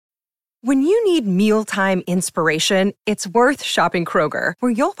When you need mealtime inspiration, it's worth shopping Kroger,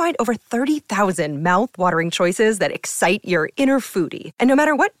 where you'll find over 30,000 mouth-watering choices that excite your inner foodie. And no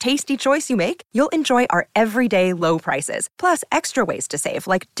matter what tasty choice you make, you'll enjoy our everyday low prices, plus extra ways to save,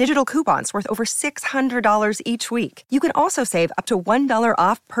 like digital coupons worth over $600 each week. You can also save up to $1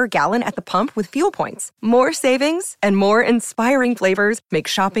 off per gallon at the pump with fuel points. More savings and more inspiring flavors make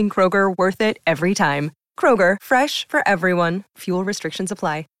shopping Kroger worth it every time. Kroger, fresh for everyone. Fuel restrictions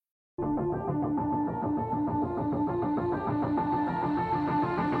apply.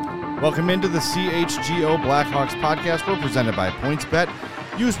 Welcome into the CHGO Blackhawks podcast. We're presented by PointsBet.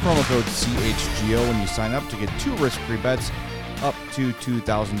 Use promo code CHGO when you sign up to get 2 risk-free bets up to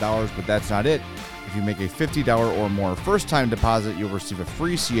 $2,000, but that's not it. If you make a $50 or more first-time deposit, you'll receive a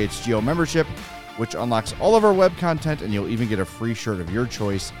free CHGO membership, which unlocks all of our web content, and you'll even get a free shirt of your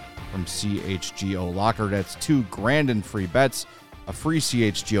choice from CHGO Locker. That's $2,000 in free bets, a free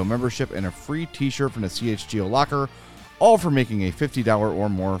CHGO membership, and a free t-shirt from the CHGO Locker, all for making a $50 or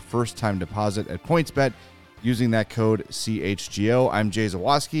more first-time deposit at PointsBet using that code CHGO. I'm Jay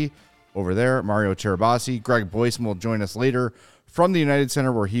Zawaski. Over there, Mario Cherabassi. Greg Boyson will join us later from the United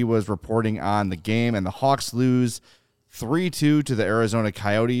Center, where he was reporting on the game. And the Hawks lose 3-2 to the Arizona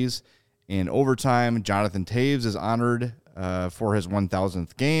Coyotes in overtime. Jonathan Toews is honored for his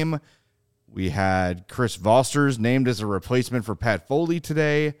 1,000th game. We had Chris Vosters named as a replacement for Pat Foley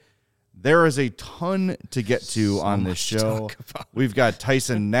today. There is a ton to get to on this show. We've got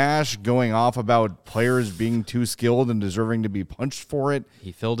Tyson Nash going off about players being too skilled and deserving to be punched for it.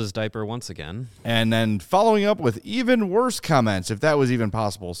 He filled his diaper once again. And then following up with even worse comments, if that was even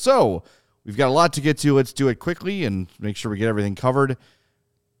possible. So we've got a lot to get to. Let's do it quickly and make sure we get everything covered.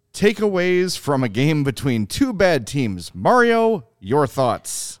 Takeaways from a game between two bad teams. Mario, your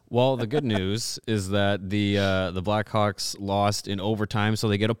thoughts? Well, the good news is that the Blackhawks lost in overtime, so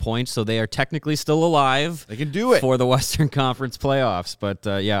they get a point. So they are technically still alive. They can do it for the Western Conference playoffs. But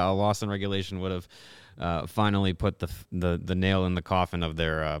a loss in regulation would have finally put the nail in the coffin of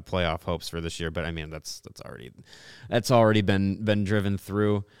their playoff hopes for this year. But I mean, that's already been driven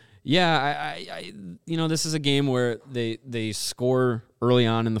through. Yeah, I this is a game where they score early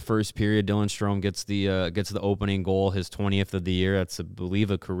on in the first period. Dylan Strome gets the opening goal, his 20th of the year. That's, I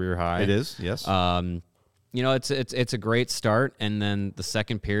believe, a career high. It is, yes. It's a great start, and then the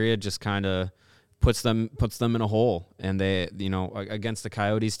second period just kind of puts them in a hole. And they, against the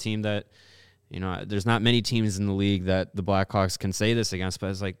Coyotes team that, there's not many teams in the league that the Blackhawks can say this against, but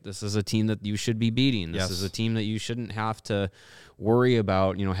it's like, this is a team that you should be beating. This is a team that you shouldn't have to worry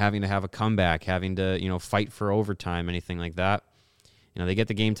about, having to have a comeback, having to, fight for overtime, anything like that. They get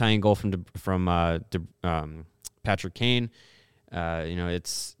the game tying goal from Patrick Kane.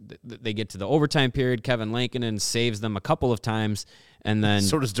 They get to the overtime period. Kevin Lankinen saves them a couple of times, and then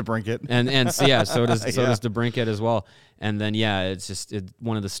so does DeBrincat. So does DeBrincat as well. And then it's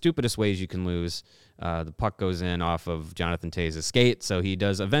one of the stupidest ways you can lose. The puck goes in off of Jonathan Toews' skate, so he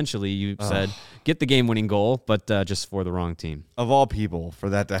does eventually, you said, get the game-winning goal, but just for the wrong team. Of all people, for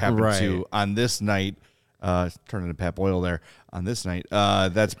that to happen to on this night, turning to Pat Boyle there, on this night,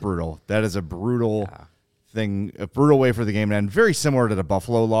 that's brutal. That is a brutal thing, a brutal way for the game to end. Very similar to the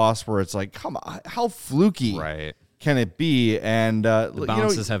Buffalo loss, where it's like, come on, how fluky can it be? And the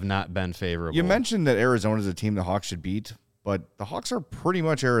bounces have not been favorable. You mentioned that Arizona is a team the Hawks should beat, but the Hawks are pretty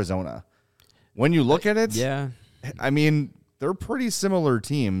much Arizona. When you look at it, I mean, they're pretty similar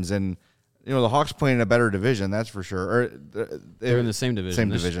teams, and the Hawks play in a better division, that's for sure. Or they're in the same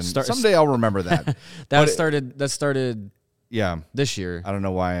division. Someday I'll remember that. That started this year. I don't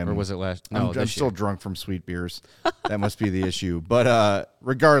know why or was it last? No, I'm still drunk from sweet beers. That must be the issue. But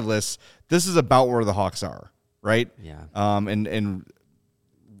regardless, this is about where the Hawks are, right? Yeah. And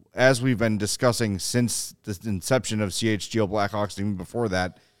as we've been discussing since the inception of CHGO Blackhawks, even before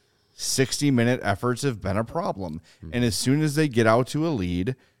that, 60-minute efforts have been a problem. And as soon as they get out to a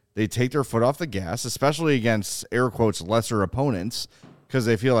lead, they take their foot off the gas, especially against, air quotes, lesser opponents, because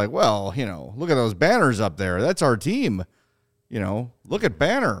they feel like, well, look at those banners up there. That's our team. Look at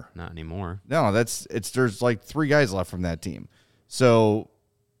Banner. Not anymore. No, there's like 3 guys left from that team. So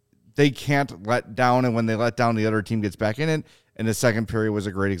they can't let down, and when they let down, the other team gets back in it. And the second period was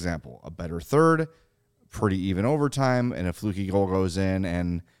a great example. A better third, pretty even overtime, and a fluky goal goes in,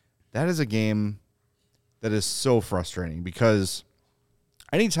 and that is a game that is so frustrating because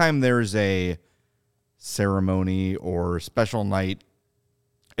anytime there's a ceremony or special night,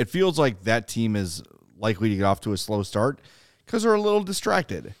 it feels like that team is likely to get off to a slow start because they're a little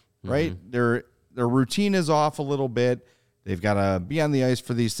distracted, right? Their routine is off a little bit. They've got to be on the ice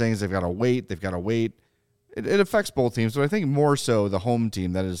for these things. They've got to wait. it affects both teams, but I think more so the home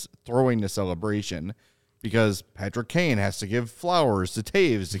team that is throwing the celebration, because Patrick Kane has to give flowers to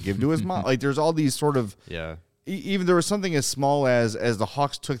Taves to give to his mom. Like, there's all these sort of even there was something as small as the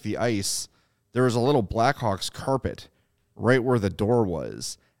Hawks took the ice, there was a little Blackhawks carpet right where the door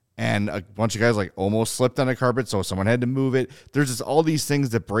was. And a bunch of guys like almost slipped on a carpet, so someone had to move it. There's just all these things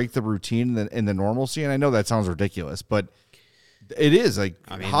that break the routine in the normalcy. And I know that sounds ridiculous, but it is. Like,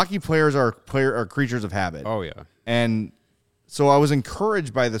 I mean, hockey players are creatures of habit. Oh yeah. And so I was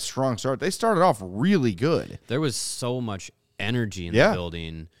encouraged by the strong start. They started off really good. There was so much energy in the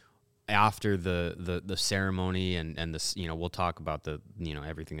building after the ceremony and this, we'll talk about the,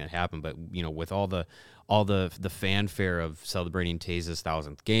 everything that happened, but with all the fanfare of celebrating Taves'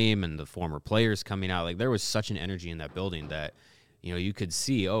 1,000th game and the former players coming out, like, there was such an energy in that building that, you could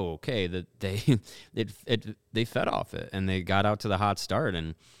see, that they fed off it and they got out to the hot start,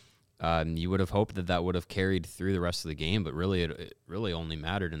 and you would have hoped that would have carried through the rest of the game, but really it really only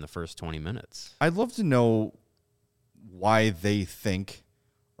mattered in the first 20 minutes. I'd love to know why they think,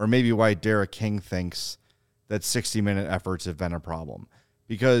 or maybe why Derek King thinks, that 60-minute efforts have been a problem.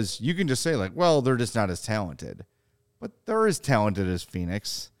 Because you can just say, like, well, they're just not as talented. But they're as talented as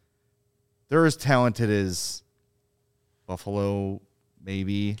Phoenix. They're as talented as Buffalo,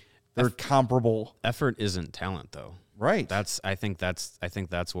 maybe. They're comparable. Effort isn't talent, though. Right. I think that's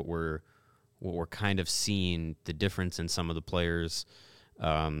what we're kind of seeing, the difference in some of the players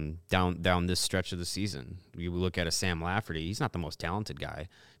down this stretch of the season. You look at a Sam Lafferty. He's not the most talented guy,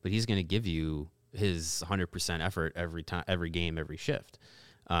 but he's going to give you his 100% effort every time, every game, every shift.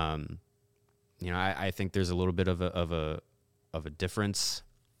 I think there's a little bit of a difference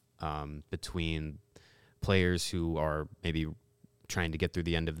between players who are maybe trying to get through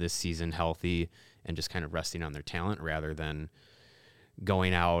the end of this season healthy and just kind of resting on their talent, rather than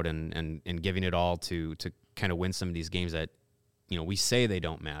going out and giving it all to kind of win some of these games that, we say they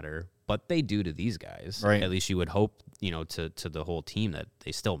don't matter, but they do to these guys. Right. At least you would hope, to the whole team, that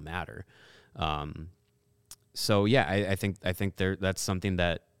they still matter. So yeah, I think that's something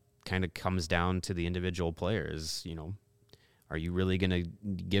that kind of comes down to the individual players. Are you really going to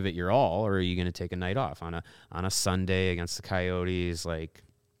give it your all, or are you going to take a night off on a Sunday against the Coyotes? Like,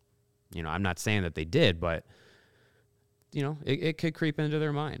 I'm not saying that they did, but it could creep into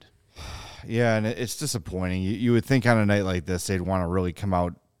their mind. Yeah, and it's disappointing. You would think on a night like this they'd want to really come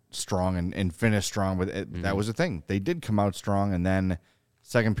out strong and finish strong with it. Mm-hmm. That was the thing. They did come out strong, and then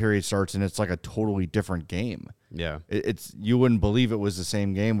second period starts and it's like a totally different game. Yeah. It's you wouldn't believe it was the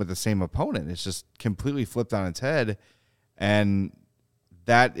same game with the same opponent. It's just completely flipped on its head. And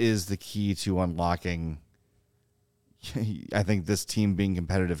that is the key to unlocking, I think, this team being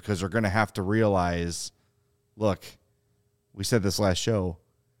competitive, because they're going to have to realize, look, we said this last show,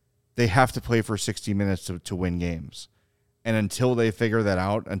 they have to play for 60 minutes to win games. And until they figure that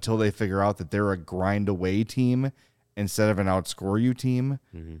out, until they figure out that they're a grind away team instead of an outscore you team,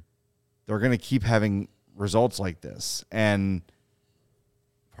 mm-hmm. they're going to keep having results like this. And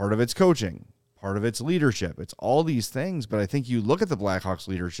part of it's coaching, part of it's leadership. It's all these things. But I think you look at the Blackhawks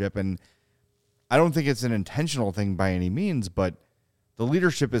leadership, and I don't think it's an intentional thing by any means, but the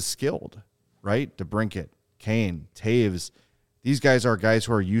leadership is skilled, right? DeBrincat, Kane, Taves. These guys are guys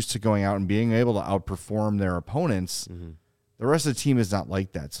who are used to going out and being able to outperform their opponents. Mm-hmm. The rest of the team is not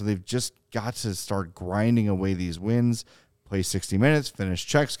like that. So they've just got to start grinding away these wins, play 60 minutes, finish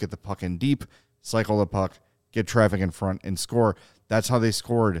checks, get the puck in deep, cycle the puck, get traffic in front, and score. That's how they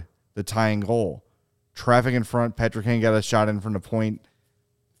scored the tying goal. Traffic in front, Patrick Kane got a shot in from the point.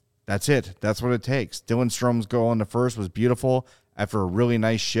 That's it. That's what it takes. Dylan Strom's goal in the first was beautiful after a really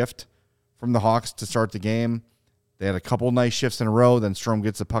nice shift from the Hawks to start the game. They had a couple nice shifts in a row. Then Strome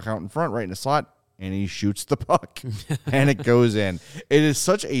gets the puck out in front, right in the slot, and he shoots the puck, and it goes in. It is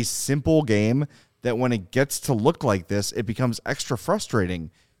such a simple game that when it gets to look like this, it becomes extra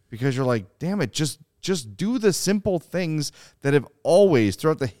frustrating, because you're like, damn it, just do the simple things that have always,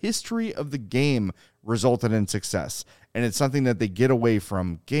 throughout the history of the game, resulted in success. And it's something that they get away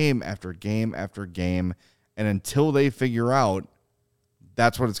from game after game after game, and until they figure out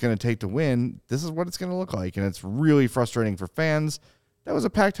that's what it's going to take to win, this is what it's going to look like. And it's really frustrating for fans. That was a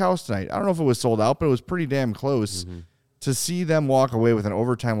packed house tonight. I don't know if it was sold out, but it was pretty damn close. Mm-hmm. To see them walk away with an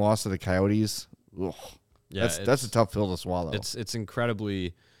overtime loss to the Coyotes, ugh, yeah, that's a tough pill to swallow. It's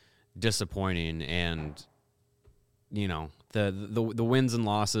incredibly disappointing, and the wins and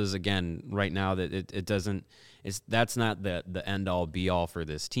losses, again, right now, that it doesn't, that's not the end all be all for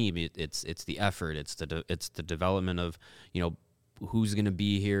this team. It's the effort, it's the development of who's going to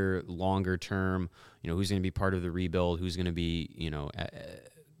be here longer term, who's going to be part of the rebuild, who's going to be,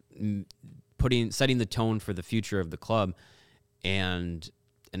 setting the tone for the future of the club. And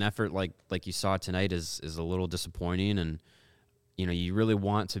an effort like you saw tonight is a little disappointing. And, you really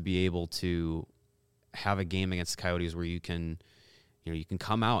want to be able to have a game against the Coyotes where you can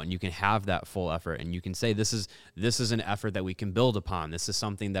come out and you can have that full effort and you can say, this is an effort that we can build upon. This is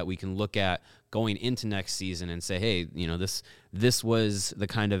something that we can look at going into next season and say, hey, this was the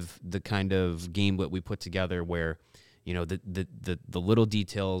kind of game that we put together where, the little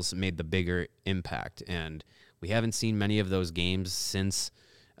details made the bigger impact. And we haven't seen many of those games since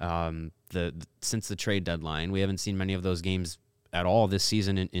the trade deadline. We haven't seen many of those games at all this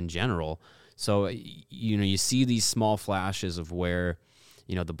season in general. So, you see these small flashes of where,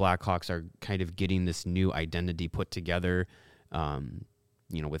 the Blackhawks are kind of getting this new identity put together,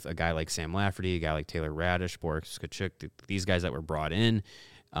 with a guy like Sam Lafferty, a guy like Taylor Radish, Boris Tkachuk, these guys that were brought in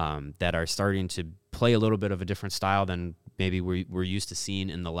that are starting to play a little bit of a different style than maybe we're used to seeing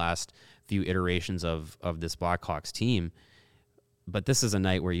in the last few iterations of this Blackhawks team. But this is a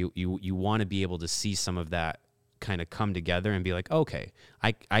night where you want to be able to see some of that kind of come together and be like, okay,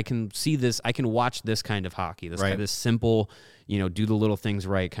 I can see this, I can watch this kind of hockey, this kind of simple, do the little things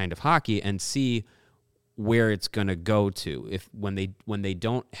right kind of hockey, and see where it's going to go to. If when they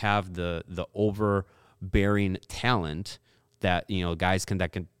don't have the overbearing talent that guys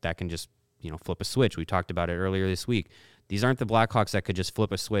that can just flip a switch. We talked about it earlier this week. These aren't the Blackhawks that could just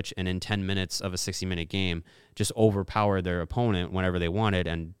flip a switch and in 10 minutes of a 60-minute game just overpower their opponent whenever they wanted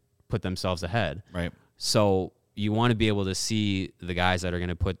and put themselves ahead. Right. So you want to be able to see the guys that are going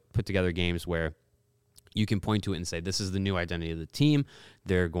to put together games where you can point to it and say, this is the new identity of the team.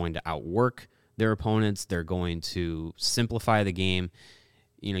 They're going to outwork their opponents. They're going to simplify the game.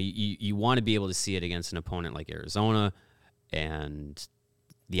 You want to be able to see it against an opponent like Arizona, and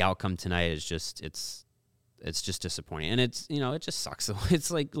the outcome tonight is just it's just disappointing. And it's it just sucks.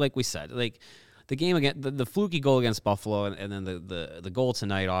 It's like we said, like the game again, the fluky goal against Buffalo, and then the goal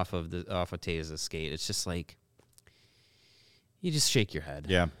tonight off of Taves' skate. It's just like, you just shake your head.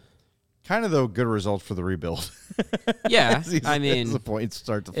 Yeah. Kind of, though, good result for the rebuild. Yeah. I mean, the points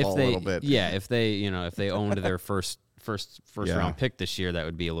start to fall a little bit. Yeah. If they owned their first round pick this year, that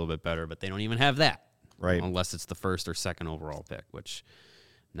would be a little bit better, but they don't even have that. Right. Unless it's the first or second overall pick, which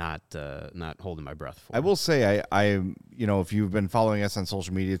not holding my breath for. I will say, I if you've been following us on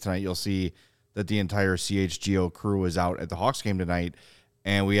social media tonight, you'll see that the entire CHGO crew was out at the Hawks game tonight.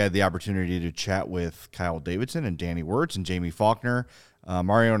 And we had the opportunity to chat with Kyle Davidson and Danny Wirtz and Jamie Faulkner.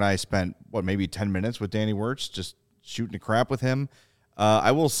 Mario and I spent, maybe 10 minutes with Danny Wirtz, just shooting the crap with him.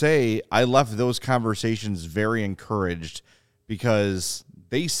 I will say I left those conversations very encouraged because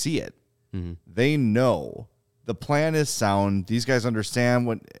they see it. Mm-hmm. They know the plan is sound. These guys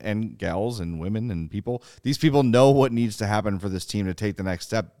understand and gals and women and people, these people know what needs to happen for this team to take the next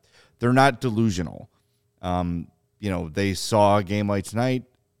step. They're not delusional. They saw a game like tonight.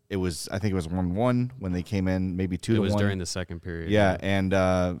 I think it was 1-1 when they came in, maybe 2-1. It was during the second period. Yeah, and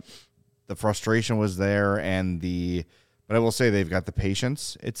the frustration was there, but I will say they've got the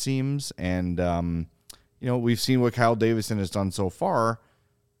patience, it seems, and we've seen what Kyle Davidson has done so far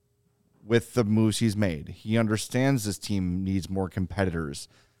with the moves he's made. He understands this team needs more competitors,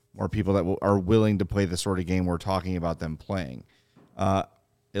 more people that are willing to play the sort of game we're talking about them playing.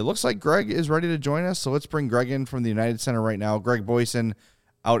 It looks like Greg is ready to join us, so let's bring Greg in from the United Center right now. Greg Boysen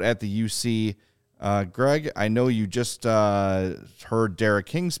out at the UC. Greg, I know you just heard Derek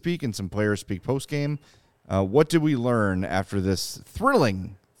King speak and some players speak post-game. What did we learn after this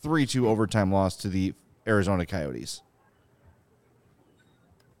thrilling 3-2 overtime loss to the Arizona Coyotes?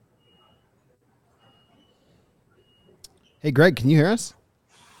 Hey, Greg, can you hear us?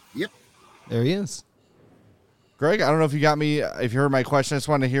 Yep. There he is. Greg, I don't know if you got me, if you heard my question. I just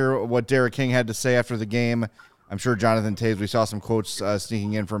wanted to hear what Derek King had to say after the game. I'm sure Jonathan Taves, we saw some quotes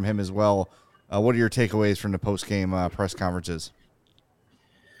sneaking in from him as well. What are your takeaways from the post-game press conferences?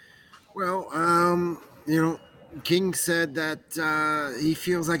 Well, King said that he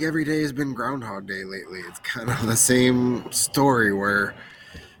feels like every day has been Groundhog Day lately. It's kind of the same story where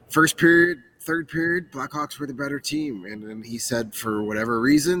first period, third period, Blackhawks were the better team. And then he said for whatever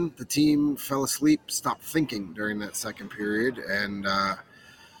reason, the team fell asleep, stopped thinking during that second period, and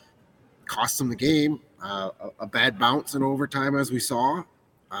cost them the game. A bad bounce in overtime, as we saw.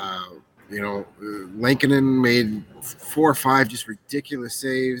 Lankinen made 4 or 5 just ridiculous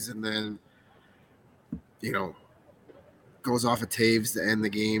saves, and then, goes off of Taves to end the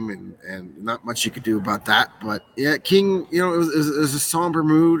game, and not much you could do about that. But yeah, King, it was a somber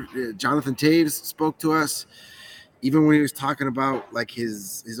mood. Jonathan Taves spoke to us, even when he was talking about like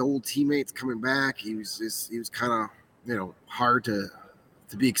his old teammates coming back. He was kind of hard to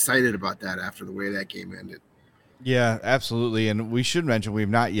to be excited about that after the way that game ended. Yeah, absolutely. And we should mention we've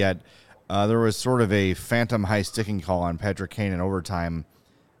not yet. There was sort of a phantom high sticking call on Patrick Kane in overtime,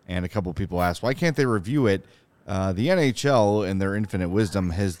 and a couple people asked, why can't they review it? The NHL, in their infinite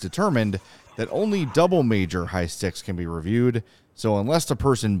wisdom, has determined that only double major high sticks can be reviewed. So unless the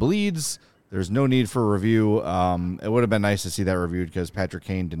person bleeds, there's no need for review. It would have been nice to see that reviewed because Patrick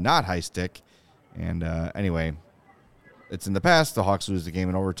Kane did not high stick. And anyway, it's in the past. The Hawks lose the game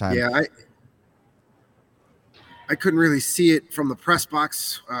in overtime. Yeah, I couldn't really see it from the press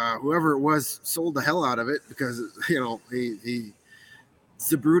box. Whoever it was sold the hell out of it because, he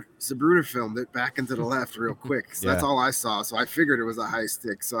Zabruta filmed it back into the left real quick. So that's all I saw. So I figured it was a high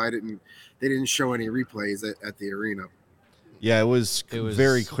stick. So they didn't show any replays at the arena. Yeah, it was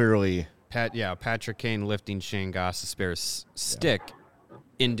very clearly. Patrick Kane lifting Shane Gostisbehere's stick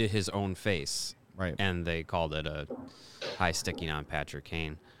into his own face. Right. And they called it a high sticking on Patrick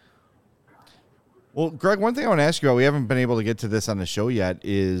Kane. Well, Greg, one thing I want to ask you about, we haven't been able to get to this on the show yet,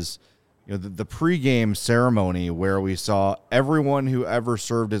 is the pregame ceremony where we saw everyone who ever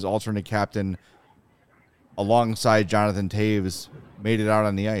served as alternate captain alongside Jonathan Toews made it out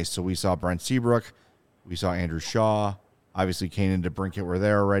on the ice. So we saw Brent Seabrook, we saw Andrew Shaw, obviously Kane and DeBrincat were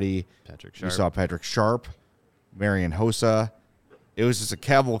there already. We saw Patrick Sharp, Marian Hossa. It was just a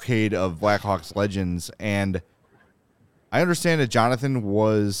cavalcade of Blackhawks legends, and I understand that Jonathan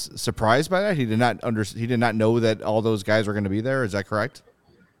was surprised by that. He did not know that all those guys were going to be there. Is that correct?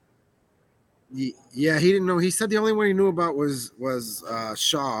 Yeah, he didn't know. He said the only one he knew about was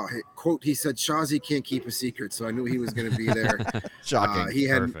Shaw. Quote, he said, Shawsy can't keep a secret, so I knew he was going to be there. Shocking. He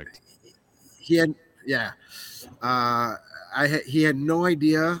had no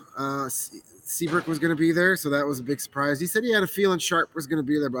idea Seabrook was going to be there, so that was a big surprise. He said he had a feeling Sharp was going to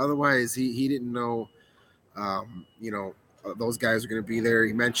be there, but otherwise he didn't know, those guys are going to be there.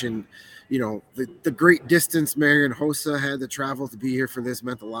 He mentioned, the great distance Marian Hossa had to travel to be here for this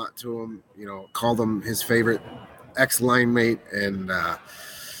meant a lot to him. Called him his favorite ex-line mate, and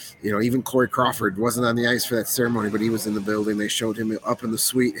even Corey Crawford wasn't on the ice for that ceremony, but he was in the building. They showed him up in the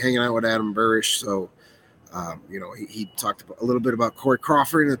suite hanging out with Adam Burish. So, he talked a little bit about Corey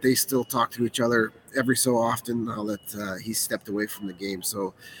Crawford and that they still talk to each other every so often now that he stepped away from the game.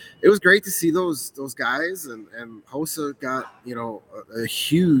 So it was great to see those guys, and Hossa got, a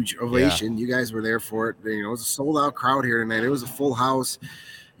huge ovation. Yeah. You guys were there for it. It was a sold out crowd here tonight. It was a full house.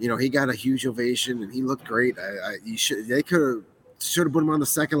 He got a huge ovation and he looked great. They should have put him on the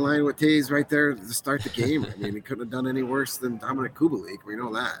second line with Toews right there to start the game. I mean, he couldn't have done any worse than Dominic Kubalik. We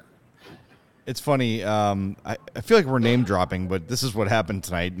know that. It's funny. I feel like we're name dropping, but this is what happened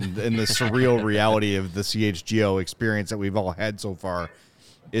tonight in the surreal reality of the CHGO experience that we've all had so far.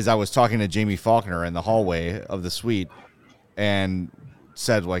 Is I was talking to Jamie Faulkner in the hallway of the suite and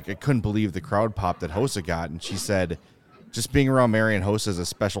said, I couldn't believe the crowd pop that Hossa got. And she said, just being around Marian Hossa is a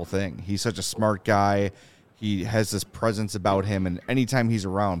special thing. He's such a smart guy. He has this presence about him. And anytime he's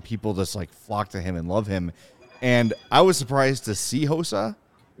around, people just flock to him and love him. And I was surprised to see Hossa,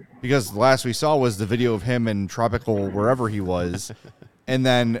 because the last we saw was the video of him in tropical wherever he was. And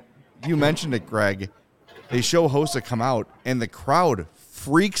then you mentioned it, Greg. They show Hossa come out, and the crowd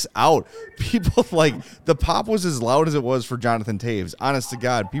freaks out. People the pop was as loud as it was for Jonathan Toews. Honest to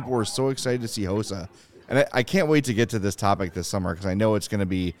God, people were so excited to see Hossa. And I can't wait to get to this topic this summer because I know it's going to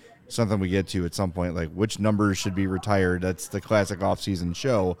be something we get to at some point, which numbers should be retired. That's the classic off-season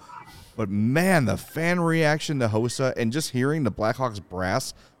show. But, man, the fan reaction to Hossa and just hearing the Blackhawks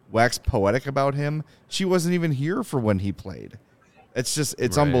brass wax poetic about him. She wasn't even here for when he played.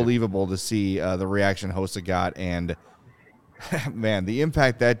 It's unbelievable to see the reaction Hossa got. And, man, the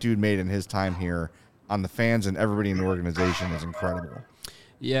impact that dude made in his time here on the fans and everybody in the organization is incredible.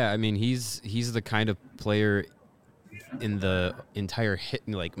 Yeah, I mean, he's the kind of player in the entire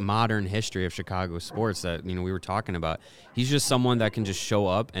modern history of Chicago sports that we were talking about. He's just someone that can just show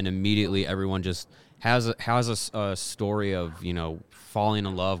up and immediately everyone just has a story of falling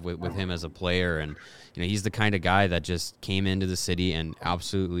in love with him as a player. And he's the kind of guy that just came into the city and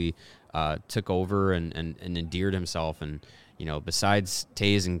absolutely took over and endeared himself. And besides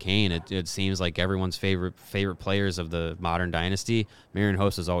Toews and Kane, it seems like everyone's favorite players of the modern dynasty, Marian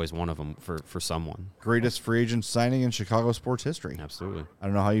Hossa is always one of them for someone. Greatest free agent signing in Chicago sports history. Absolutely. I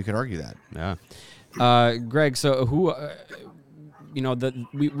don't know how you could argue that. Yeah. Greg, so who,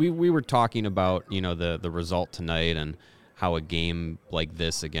 we were talking about, the result tonight and how a game like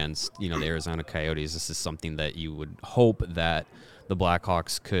this against, the Arizona Coyotes, this is something that you would hope that the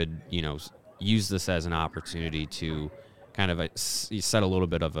Blackhawks could, use this as an opportunity to kind of set a little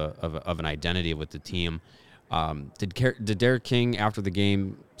bit of an identity with the team. Did Derek King after the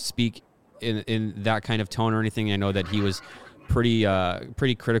game speak in that kind of tone or anything? I know that he was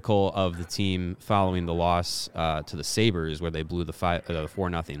pretty critical of the team following the loss to the Sabres, where they blew the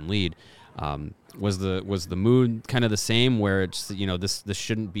 4-0 lead. Was the mood kind of the same, where it's, this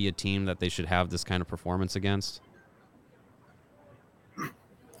shouldn't be a team that they should have this kind of performance against?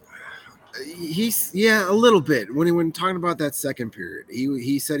 A little bit. When talking about that second period,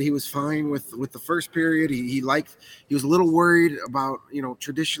 he said he was fine with the first period. He was a little worried about,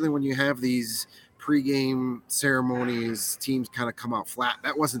 traditionally when you have these pregame ceremonies, teams kind of come out flat.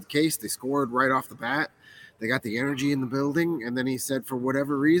 That wasn't the case. They scored right off the bat. They got the energy in the building, and then he said for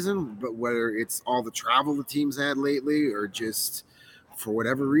whatever reason, but whether it's all the travel the team's had lately or just for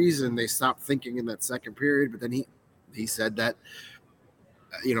whatever reason, they stopped thinking in that second period. But then he said that,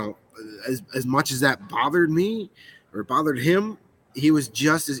 as much as that bothered me or bothered him, he was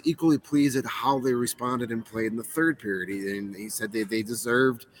just as equally pleased at how they responded and played in the third period. He said they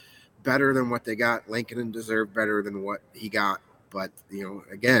deserved better than what they got. Lankinen deserved better than what he got. But,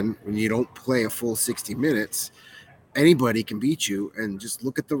 again, when you don't play a full 60 minutes, anybody can beat you. And just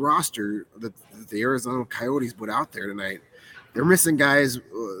look at the roster that the Arizona Coyotes put out there tonight. They're missing guys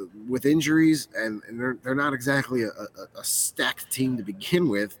with injuries, and they're not exactly a stacked team to begin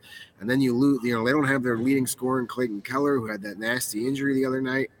with. And then you lose, they don't have their leading scorer in Clayton Keller, who had that nasty injury the other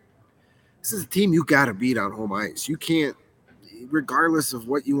night. This is a team you got to beat on home ice. You can't, regardless of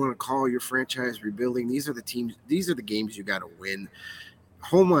what you want to call your franchise rebuilding, these are the games you got to win.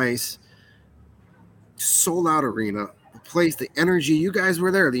 Home ice, sold out arena, the place, the energy, you guys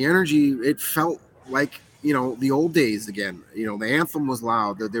were there. The energy, it felt like, the old days again. The anthem was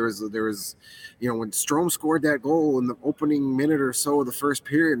loud. There was, when Strome scored that goal in the opening minute or so of the first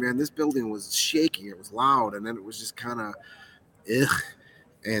period, man, this building was shaking. It was loud, and then it was just kind of,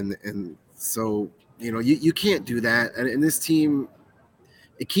 and so you can't do that. And this team,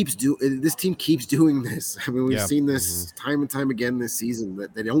 this team keeps doing this. I mean, we've seen this time and time again this season,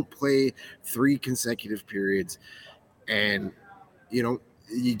 that they don't play 3 consecutive periods, and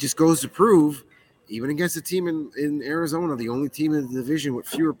it just goes to prove, even against a team in Arizona, the only team in the division with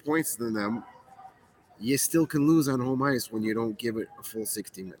fewer points than them, you still can lose on home ice when you don't give it a full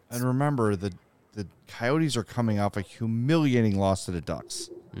 60 minutes. And remember, the Coyotes are coming off a humiliating loss to the Ducks.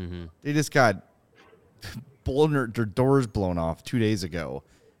 Mm-hmm. They just got their doors blown off 2 days ago.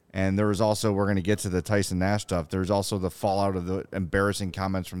 And there was also, we're going to get to the Tyson Nash stuff, there's also the fallout of the embarrassing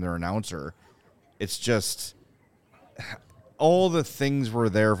comments from their announcer. It's just, all the things were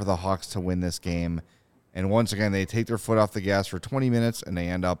there for the Hawks to win this game. And once again, they take their foot off the gas for 20 minutes and they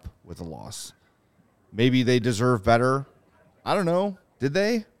end up with a loss. Maybe they deserve better. I don't know. Did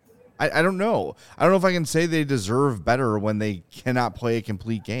they? I don't know. I don't know if I can say they deserve better when they cannot play a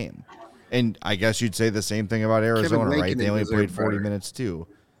complete game. And I guess you'd say the same thing about Arizona, right? They only played 40 minutes too.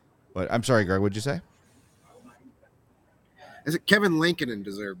 But I'm sorry, Greg, what'd you say? Is it Kevin Lankinen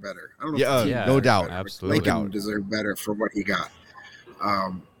deserved better? I don't know. No doubt. Absolutely. Lankinen deserved better for what he got.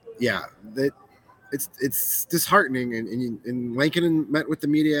 It's disheartening. And Lankinen met with the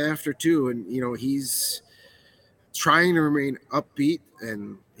media after too, and he's trying to remain upbeat,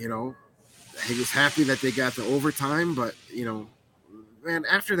 and he was happy that they got the overtime. But man,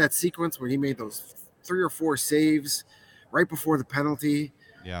 after that sequence where he made those 3 or 4 saves right before the penalty.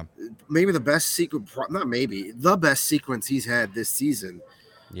 Yeah, maybe the best sequence, not maybe, the best sequence he's had this season.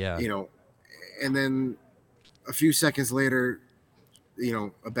 Yeah. And then a few seconds later,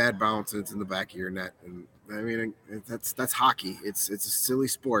 a bad bounce and it's in the back of your net. And I mean, that's hockey. It's a silly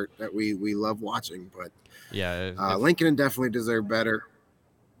sport that we love watching, but Lankinen definitely deserved better.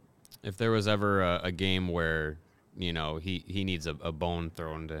 If there was ever a game where, he needs a bone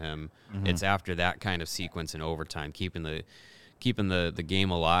thrown to him, it's after that kind of sequence in overtime, keeping the game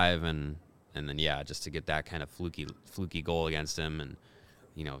alive, and then just to get that kind of fluky goal against him, and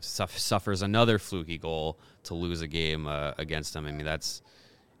suffers another fluky goal to lose a game against him. I mean, that's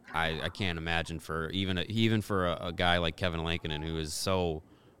I can't imagine for even for a guy like Kevin Lankinen, who is so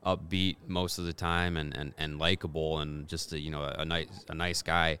upbeat most of the time and likable and just a nice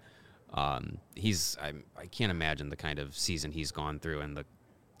guy. I can't imagine the kind of season he's gone through and the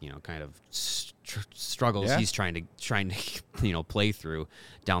kind of struggles he's trying to play through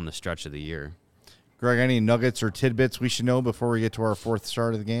down the stretch of the year. Greg, any nuggets or tidbits we should know before we get to our 4th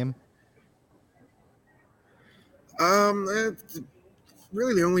start of the game?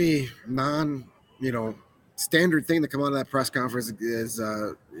 Really the only standard thing that come out of that press conference is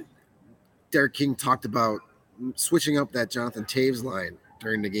Derek King talked about switching up that Jonathan Taves line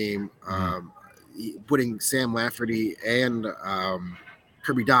during the game, putting Sam Lafferty and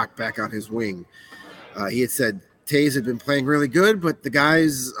Kirby Dach back on his wing. He had said Taves had been playing really good, but the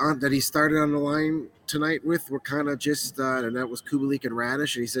guys that he started on the line tonight with were kind of just, and that was Kubalik and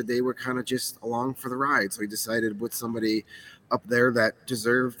Radish, and he said they were kind of just along for the ride. So he decided with somebody up there that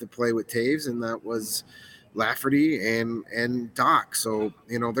deserved to play with Taves, and that was Lafferty and Doc. So,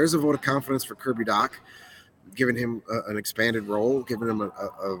 there's a vote of confidence for Kirby Doc, giving him an expanded role, giving him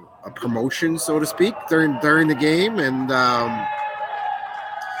a promotion, so to speak, during the game. And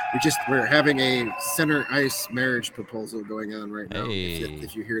we're having a center ice marriage proposal going on right now. Hey,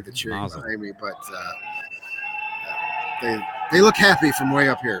 if you hear the cheering awesome. behind me, but they look happy from way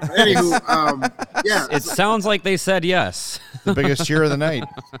up here. But anywho, yeah, It sounds like they said yes. The biggest cheer of the night.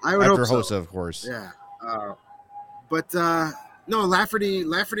 I would After hope so. Hossa, of course. Yeah, but no, Lafferty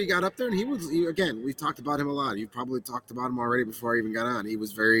got up there, and he again. We've talked about him a lot. You've probably talked about him already before I even got on. He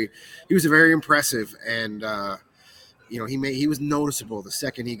was very impressive, and he was noticeable the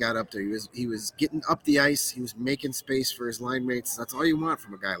second he got up there. He was getting up the ice. He was making space for his line mates. That's all you want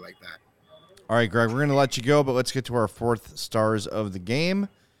from a guy like that. All right, Greg, we're going to let you go, but let's get to our fourth stars of the game.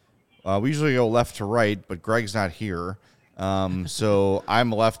 We usually go left to right, but Greg's not here. So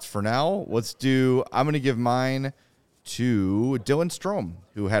I'm left for now. I'm going to give mine to Dylan Strome,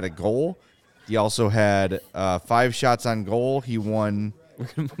 who had a goal. He also had 5 shots on goal. He won.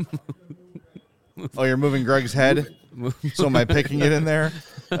 Oh, you're moving Greg's head? So am I picking it in there?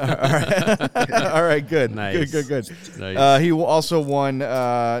 All right. All right, good. Nice. Good. Nice. He also won.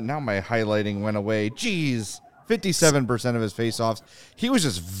 Now my highlighting went away. Jeez. 57% of his faceoffs. He was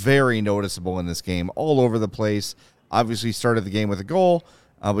just very noticeable in this game, all over the place. Obviously started the game with a goal,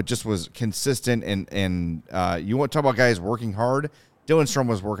 but just was consistent. And you want to talk about guys working hard? Dylan Strome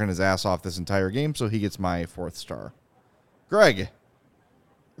was working his ass off this entire game, so he gets my 4th star. Greg,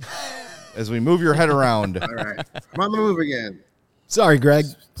 as we move your head around. All right, I'm on the move again. Sorry, Greg.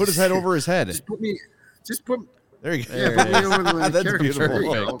 Put his head over his head. Just put. There you go. Yeah, put me over the That's character. beautiful. There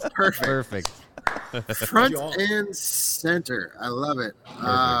you go. Perfect. Perfect. Front and center. I love it.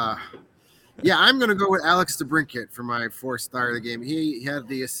 Yeah, I'm going to go with Alex DeBrincat for my 4th star of the game. He had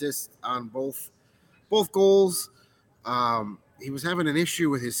the assist on both goals. He was having an issue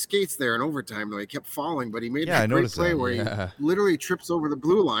with his skates there in overtime, though. He kept falling, but he made that great play where he literally trips over the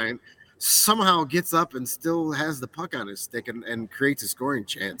blue line, somehow gets up and still has the puck on his stick and creates a scoring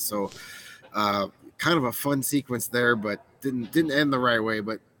chance. So kind of a fun sequence there, but didn't end the right way.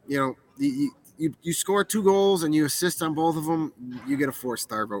 But, you score 2 goals and you assist on both of them, you get a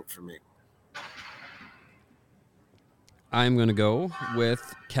 4-star vote from me. I'm going to go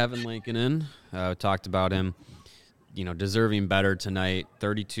with Kevin Lankinen. Talked about him, deserving better tonight.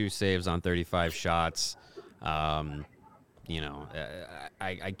 32 saves on 35 shots. I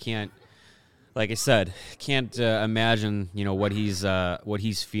can't, like I said, can't imagine, what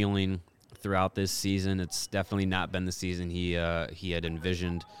he's feeling throughout this season. It's definitely not been the season he had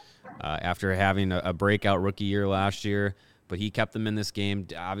envisioned after having a breakout rookie year last year. But he kept them in this game.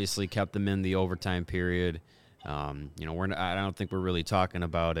 Obviously, kept them in the overtime period. I don't think we're really talking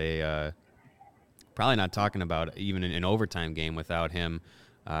about probably not talking about even an overtime game without him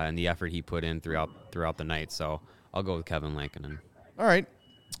and the effort he put in throughout the night. So I'll go with Kevin Lankinen. All right.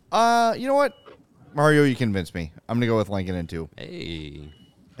 You know what? Mario, you convinced me. I'm going to go with Lankinen too. Hey.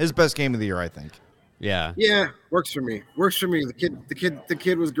 His best game of the year, I think. Yeah. Yeah, works for me. The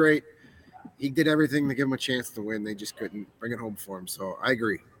kid was great. He did everything to give him a chance to win. They just couldn't bring it home for him. So I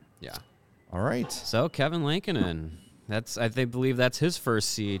agree. Yeah. All right. So Kevin Lankinen, believe that's his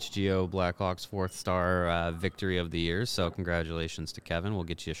first CHGO Blackhawks 4th star victory of the year. So congratulations to Kevin. We'll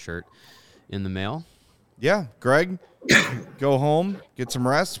get you a shirt in the mail. Yeah, Greg, go home, get some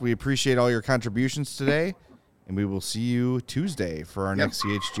rest. We appreciate all your contributions today, and we will see you Tuesday for our next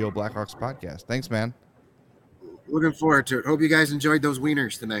CHGO Blackhawks podcast. Thanks, man. Looking forward to it. Hope you guys enjoyed those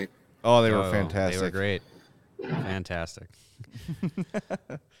wieners tonight. Oh, they were fantastic. They were great. Fantastic.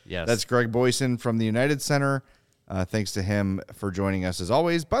 Yes. That's Greg Boyson from the United Center. Thanks to him for joining us as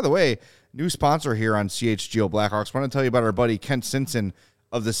always. By the way, new sponsor here on CHGO Blackhawks. Want to tell you about our buddy Kent Simpson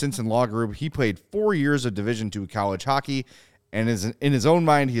of the Simpson Law Group. He played 4 years of Division II college hockey, and in his own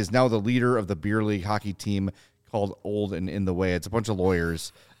mind, he is now the leader of the beer league hockey team called Old and in the Way. It's a bunch of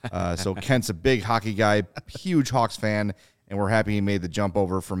lawyers. So Kent's a big hockey guy, huge Hawks fan, and we're happy he made the jump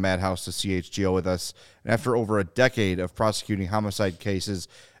over from Madhouse to CHGO with us. And after over a decade of prosecuting homicide cases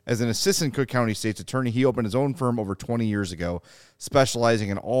as an assistant Cook County State's attorney, he opened his own firm over 20 years ago, specializing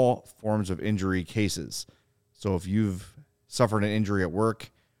in all forms of injury cases. So if you've suffered an injury at work,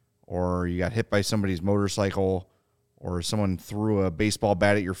 or you got hit by somebody's motorcycle, or someone threw a baseball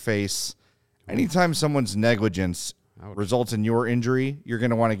bat at your face, anytime someone's negligence results in your injury, you're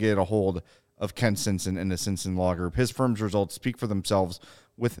going to want to get a hold of Ken Simpson and the Simpson Law Group. His firm's results speak for themselves,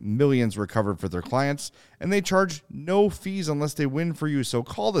 with millions recovered for their clients, and they charge no fees unless they win for you. So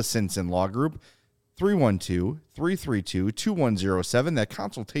call the Simpson Law Group, 312-332-2107. That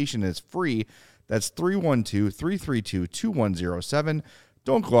consultation is free. That's 312-332-2107.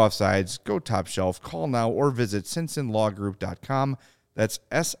 Don't go off sides. Go top shelf. Call now or visit SinsonLawGroup.com. That's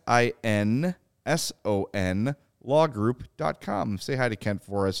SINSON lawgroup.com. Say hi to Kent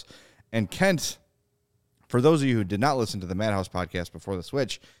for us. And Kent, for those of you who did not listen to the Madhouse podcast before the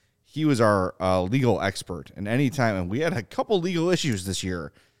switch, he was our legal expert. And anytime, and we had a couple legal issues this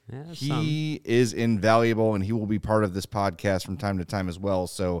year. Yeah, he is invaluable, and he will be part of this podcast from time to time as well.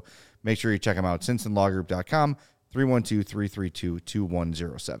 So make sure you check him out. SinsonLawGroup.com,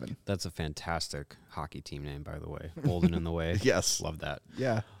 312-332-2107. That's a fantastic hockey team name, by the way. Olden in the Way. Yes. Love that.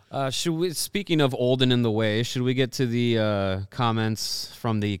 Yeah. Speaking of Olden in the Way, should we get to the comments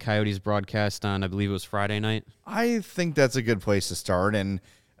from the Coyotes broadcast on, I believe it was Friday night? I think that's a good place to start. And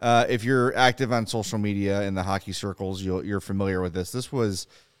if you're active on social media in the hockey circles, you're familiar with this. This was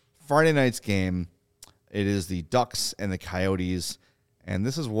Friday night's game. It is the Ducks and the Coyotes. And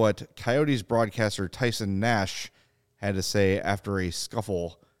this is what Coyotes broadcaster Tyson Nash had to say after a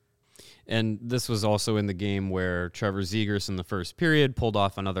scuffle. And this was also in the game where Trevor Zegras in the first period pulled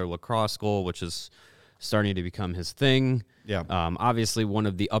off another lacrosse goal, which is starting to become his thing. Yeah. Obviously one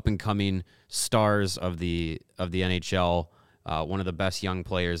of the up-and-coming stars of the NHL, one of the best young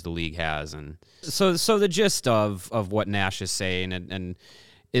players the league has. And so the gist of what Nash is saying and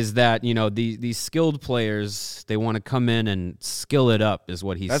is that, you know, these skilled players, they want to come in and skill it up, is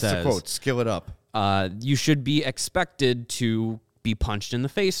what he says. That's the quote, skill it up. You should be expected to be punched in the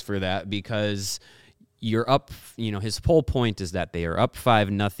face for that because you're up, you know, his whole point is that they are up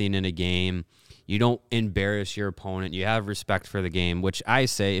 5-0 in a game. You don't embarrass your opponent. You have respect for the game, which I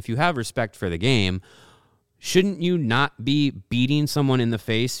say, if you have respect for the game, shouldn't you not be beating someone in the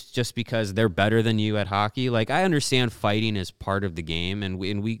face just because they're better than you at hockey? Like, I understand fighting is part of the game, and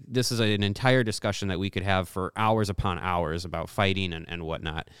we this is an entire discussion that we could have for hours upon hours about fighting and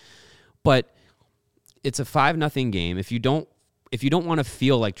whatnot. But it's a 5-0 game. If you don't want to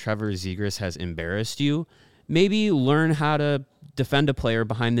feel like Trevor Zegras has embarrassed you, maybe learn how to defend a player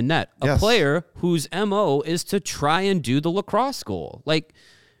behind the net. A player whose MO is to try and do the lacrosse goal. Like,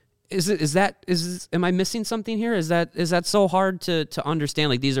 am I missing something here? Is that so hard to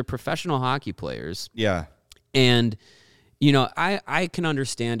understand? Like, these are professional hockey players. Yeah. And, you know, I can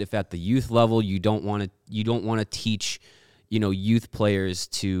understand if at the youth level you don't want to teach, you know, youth players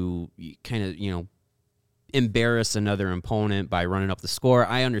to kind of, you know, embarrass another opponent by running up the score.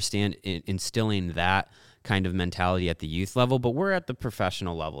 I understand instilling that kind of mentality at the youth level, but we're at the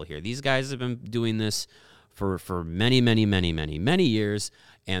professional level here. These guys have been doing this for many, many, many, many, many years,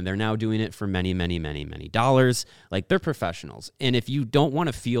 and they're now doing it for many, many, many, many dollars. Like, they're professionals. And if you don't want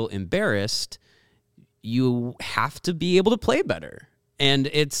to feel embarrassed, you have to be able to play better. And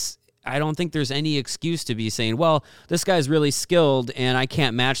I don't think there's any excuse to be saying, well, this guy's really skilled and I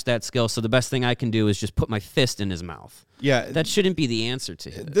can't match that skill, so the best thing I can do is just put my fist in his mouth. Yeah. That shouldn't be the answer to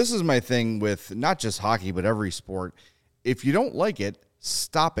it. This is my thing with not just hockey, but every sport. If you don't like it,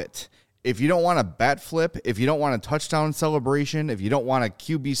 stop it. If you don't want a bat flip, if you don't want a touchdown celebration, if you don't want a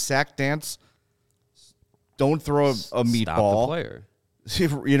QB sack dance, don't throw a meatball. Stop the player.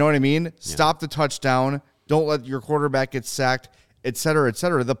 You know what I mean? Yeah. Stop the touchdown. Don't let your quarterback get sacked, et cetera, et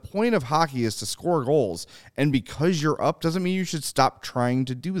cetera. The point of hockey is to score goals. And because you're up doesn't mean you should stop trying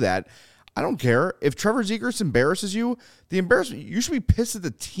to do that. I don't care. If Trevor Zegras embarrasses you, you should be pissed at the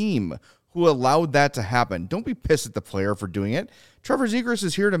team who allowed that to happen. Don't be pissed at the player for doing it. Trevor Zegras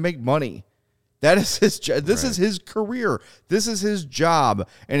is here to make money. That is his job. This is his career. This is his job.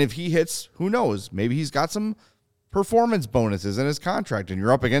 And if he hits, who knows? Maybe he's got some performance bonuses in his contract, and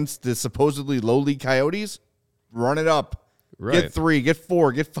you're up against the supposedly lowly Coyotes. Run it up. Right. Get 3, get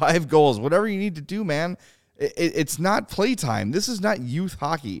 4, get 5 goals. Whatever you need to do, man. It's not playtime. This is not youth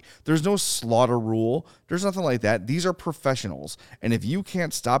hockey. There's no slaughter rule. There's nothing like that. These are professionals. And if you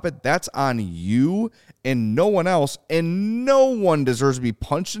can't stop it, that's on you and no one else. And no one deserves to be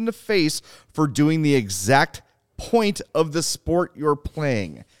punched in the face for doing the exact point of the sport you're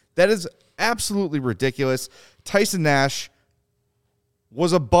playing. That is absolutely ridiculous. Tyson Nash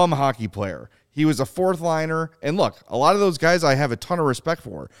was a bum hockey player. He was a fourth liner. And look, a lot of those guys I have a ton of respect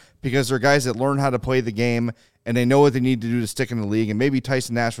for because they're guys that learn how to play the game and they know what they need to do to stick in the league. And maybe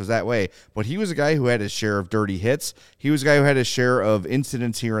Tyson Nash was that way. But he was a guy who had his share of dirty hits. He was a guy who had his share of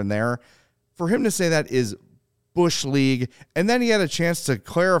incidents here and there. For him to say that is Bush League. And then he had a chance to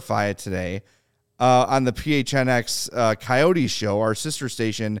clarify it today on the PHNX Coyotes show, our sister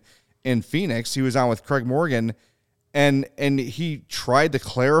station. in Phoenix. He was on with Craig Morgan, and he tried to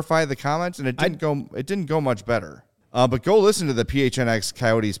clarify the comments, and it didn't go much better. But go listen to the PHNX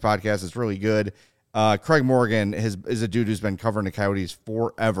Coyotes podcast. It's really good. Craig Morgan is a dude who's been covering the Coyotes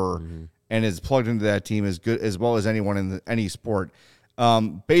forever and is plugged into that team as good as well as anyone in any sport.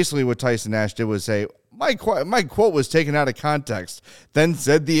 Basically, what Tyson Nash did was say, my quote was taken out of context, then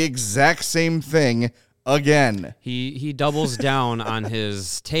said the exact same thing again. He doubles down on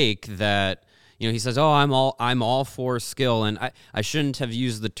his take that, he says, "Oh, I'm all for skill," and I shouldn't have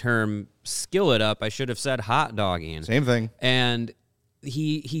used the term "skill it up." I should have said "hot dogging." Same thing. And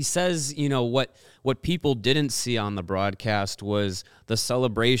he says, what people didn't see on the broadcast was the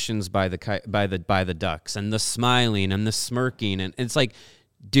celebrations by the Ducks and the smiling and the smirking, and it's like,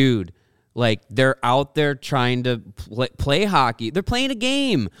 dude. Like, they're out there trying to play hockey. They're playing a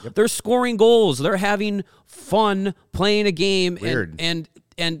game. Yep. They're scoring goals. They're having fun playing a game. Weird. And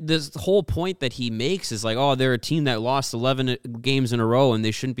this whole point that he makes is like, oh, they're a team that lost 11 games in a row and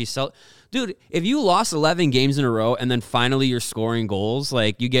they shouldn't be Dude, if you lost 11 games in a row and then finally you're scoring goals,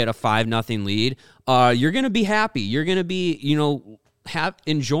 like you get a 5-0 lead, you're going to be happy. You're going to be,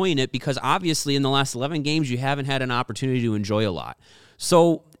 enjoying it because obviously in the last 11 games you haven't had an opportunity to enjoy a lot.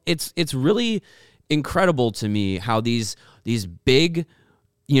 So it's really incredible to me how these big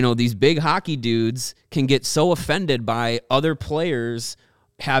hockey dudes can get so offended by other players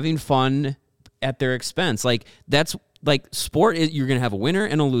having fun at their expense. Like, that's like sport. You're going to have a winner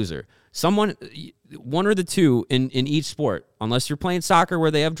and a loser. One or the two in each sport, unless you're playing soccer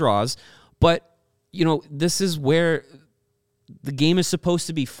where they have draws. But, this is where the game is supposed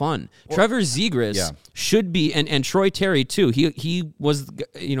to be fun. Well, Trevor Zegras should be, and Troy Terry too. He was,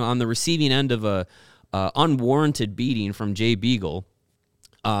 on the receiving end of a unwarranted beating from Jay Beagle.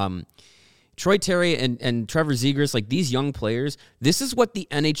 Troy Terry and Trevor Zegras, like these young players, this is what the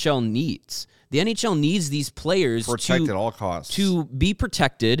NHL needs. The NHL needs these players protected at all costs, to be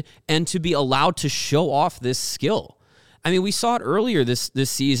protected and to be allowed to show off this skill. I mean, we saw it earlier this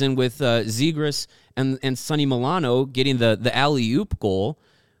season with Zegras and Sonny Milano getting the alley-oop goal.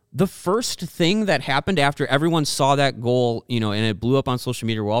 The first thing that happened after everyone saw that goal, and it blew up on social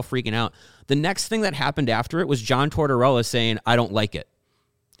media, we're all freaking out. The next thing that happened after it was John Tortorella saying, "I don't like it."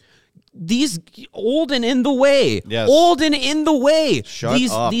 These old and in the way. Yes. Old and in the way. Shut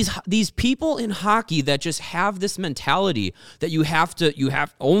up. These people in hockey that just have this mentality that you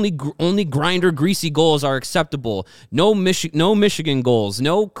have only grinder greasy goals are acceptable. No Michigan goals,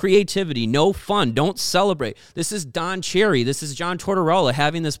 no creativity, no fun. Don't celebrate. This is Don Cherry. This is John Tortorella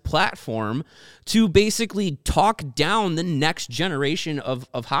having this platform to basically talk down the next generation of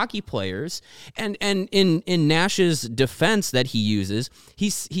hockey players. And in Nash's defense that he uses, he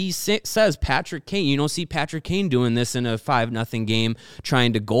says Patrick Kane. You don't see Patrick Kane doing this in a 5-0 game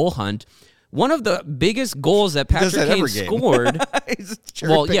trying to goal hunt. One of the biggest goals that Patrick Kane scored.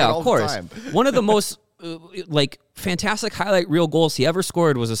 Well, yeah, of course. One of the most fantastic highlight reel goals he ever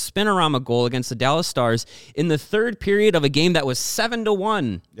scored was a spinorama goal against the Dallas Stars in the third period of a game that was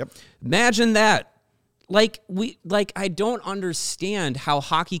 7-1. Yep. Imagine that. I don't understand how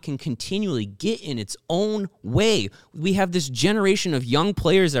hockey can continually get in its own way. We have this generation of young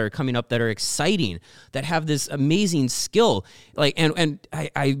players that are coming up that are exciting, that have this amazing skill.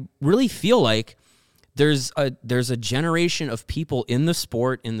 I really feel like there's a generation of people in the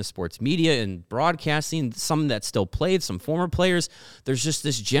sports media and broadcasting, some that still played, some former players. There's just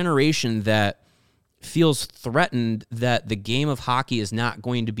this generation that feels threatened that the game of hockey is not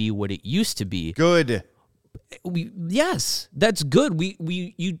going to be what it used to be. Good. Yes, that's good.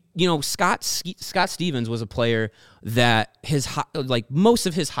 Scott Stevens was a player that most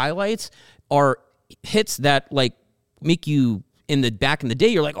of his highlights are hits that make you back in the day.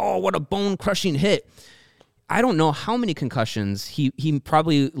 You're like, oh, what a bone crushing hit. I don't know how many concussions he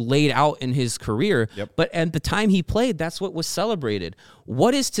probably laid out in his career, but at the time he played, that's what was celebrated.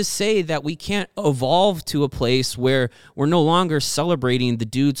 What is to say that we can't evolve to a place where we're no longer celebrating the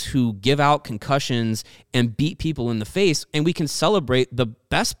dudes who give out concussions and beat people in the face, and we can celebrate the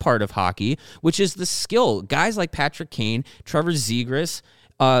best part of hockey, which is the skill. Guys like Patrick Kane, Trevor Zegras,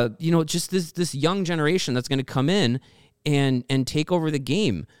 just this young generation that's going to come in and take over the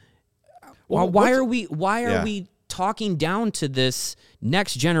game. Well, why are we talking down to this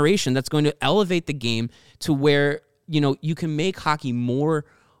next generation that's going to elevate the game to where, you can make hockey more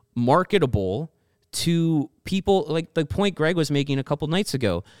marketable to people, like the point Greg was making a couple nights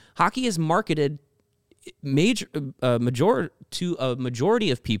ago? Hockey is marketed to a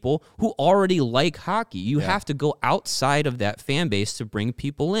majority of people who already like hockey. You have to go outside of that fan base to bring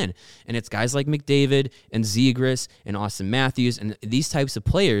people in. And it's guys like McDavid and Zegras and Austin Matthews and these types of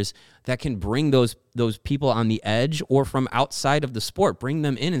players that can bring those people on the edge or from outside of the sport, bring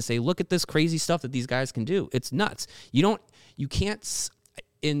them in and say, look at this crazy stuff that these guys can do. It's nuts. You can't,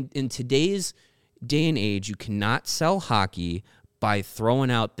 in today's day and age, you cannot sell hockey by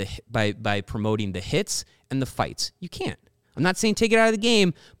throwing out by promoting the hits and the fights. You can't. I'm not saying take it out of the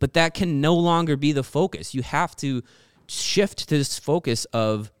game, but that can no longer be the focus. You have to shift to this focus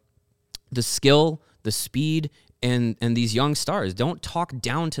of the skill, the speed, and these young stars. Don't talk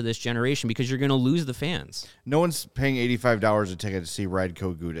down to this generation because you're going to lose the fans. No one's paying $85 a ticket to see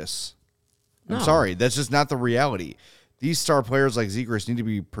Radko Gudas. I'm No. sorry. That's just not the reality. These star players like Zegras need to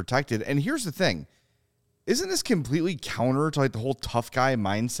be protected. And here's the thing. Isn't this completely counter to like the whole tough guy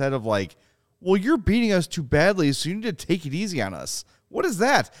mindset of like, well, you're beating us too badly, so you need to take it easy on us? What is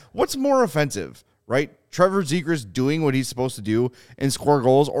that? What's more offensive, right? Trevor Zegras doing what he's supposed to do and score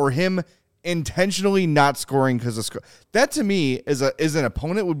goals, or him intentionally not scoring because of that to me as an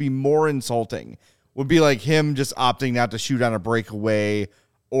opponent would be more insulting. Would be like him just opting not to shoot on a breakaway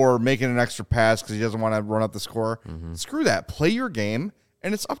or making an extra pass because he doesn't want to run up the score. Screw that. Play your game.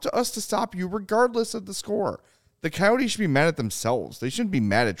 And it's up to us to stop you regardless of the score. The Coyotes should be mad at themselves. They shouldn't be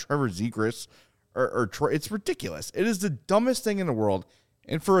mad at Trevor Zegras or Troy. It's ridiculous. It is the dumbest thing in the world.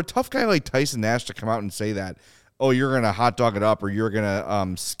 And for a tough guy like Tyson Nash to come out and say that, oh, you're going to hot dog it up or you're going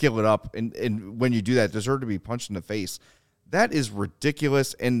to skill it up, and when you do that, deserve to be punched in the face, that is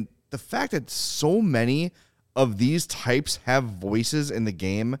ridiculous. And the fact that so many of these types have voices in the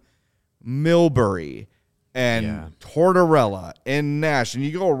game, Milbury and Tortorella and Nash, and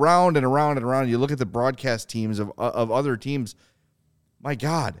you go around and around and around, and you look at the broadcast teams of other teams. My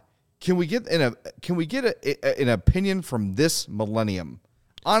God, can we get an opinion from this millennium?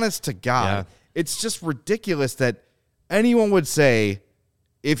 Honest to God, it's just ridiculous that anyone would say,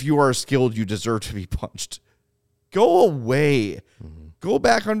 if you are skilled, you deserve to be punched. Go away. Go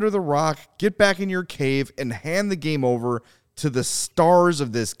back under the rock, get back in your cave, and hand the game over to the stars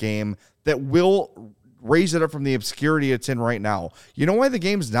of this game that will raise it up from the obscurity it's in right now. You know why the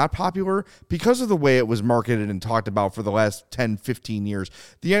game's not popular? Because of the way it was marketed and talked about for the last 10, 15 years.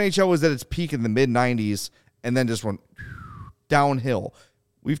 The NHL was at its peak in the mid-90s and then just went downhill.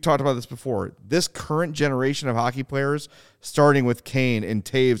 We've talked about this before. This current generation of hockey players, starting with Kane and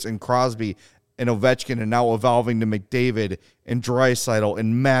Taves and Crosby and Ovechkin and now evolving to McDavid and Draisaitl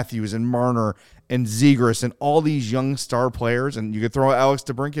and Matthews and Marner and Zegras and all these young star players, and you could throw Alex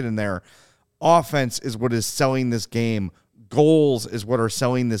DeBrincat in there. Offense is what is selling this game. Goals is what are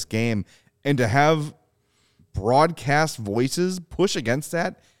selling this game. And to have broadcast voices push against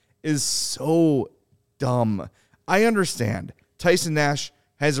that is so dumb. I understand. Tyson Nash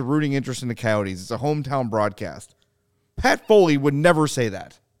has a rooting interest in the Coyotes. It's a hometown broadcast. Pat Foley would never say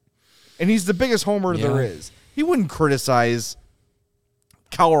that. And he's the biggest homer there is. He wouldn't criticize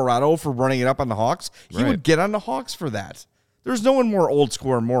Colorado for running it up on the Hawks. He would get on the Hawks for that. There's no one more old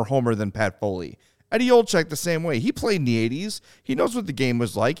school or more homer than Pat Foley. Eddie Olczyk the same way. He played in the 80s. He knows what the game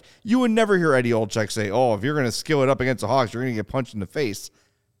was like. You would never hear Eddie Olczyk say, oh, if you're going to skill it up against the Hawks, you're going to get punched in the face.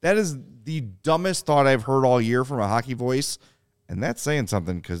 That is the dumbest thought I've heard all year from a hockey voice, and that's saying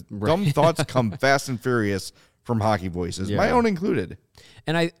something because dumb thoughts come fast and furious from hockey voices, my own included.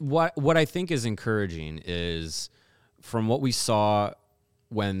 And what I think is encouraging is from what we saw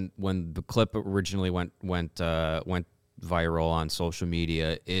when the clip originally went viral on social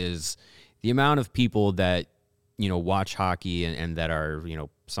media is the amount of people that, you know, watch hockey and that are, you know,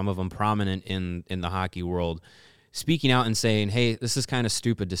 some of them prominent in the hockey world speaking out and saying, hey, this is kind of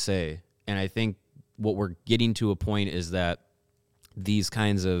stupid to say. And I think what we're getting to a point is that these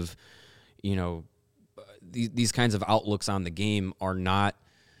kinds of, you know, these kinds of outlooks on the game are not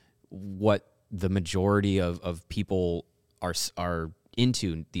what the majority of people are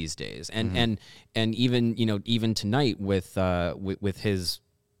into these days. And and even, you know, even tonight with his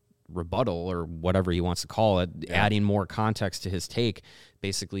rebuttal or whatever he wants to call it, adding more context to his take,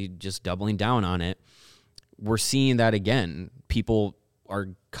 basically just doubling down on it. We're seeing that again. People are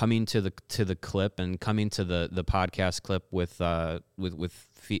coming to the clip and coming to the podcast clip with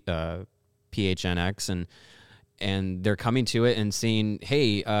PHNX and they're coming to it and saying,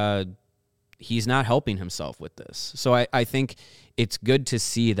 hey, he's not helping himself with this. So I think it's good to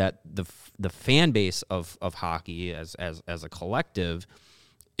see that the fan base of hockey as a collective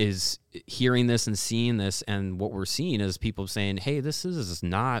is hearing this and seeing this, and what we're seeing is people saying, hey, this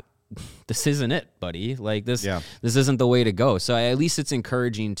isn't it, buddy. Like this isn't the way to go. So at least it's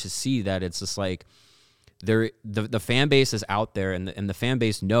encouraging to see that it's just like, the fan base is out there, and the fan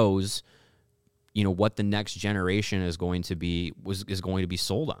base knows, what the next generation is going to be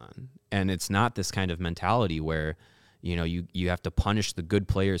sold on. And it's not this kind of mentality where, you have to punish the good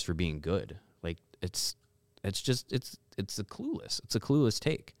players for being good. Like it's a clueless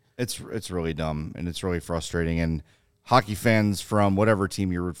take. It's really dumb, and it's really frustrating. And hockey fans from whatever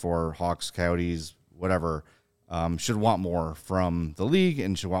team you root for, Hawks, Coyotes, whatever, should want more from the league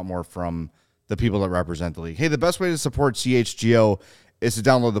and should want more from the people that represent the league. Hey, the best way to support CHGO is to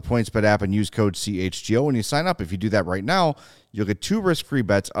download the PointsBet app and use code CHGO when you sign up. If you do that right now, you'll get 2 risk-free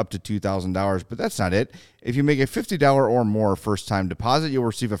bets up to $2,000. But that's not it. If you make a $50 or more first-time deposit, you'll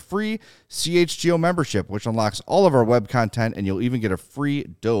receive a free CHGO membership, which unlocks all of our web content, and you'll even get a free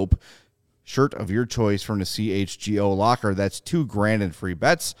dope shirt of your choice from the CHGO locker. That's $2,000 in free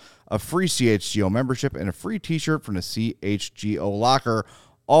bets, a free CHGO membership, and a free t-shirt from the CHGO locker,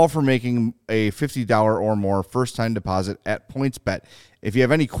 all for making a $50 or more first-time deposit at PointsBet. If you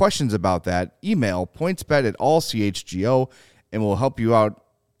have any questions about that, email pointsbet@allchgo, and we'll help you out.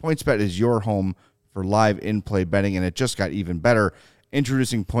 PointsBet is your home for live in-play betting, and it just got even better.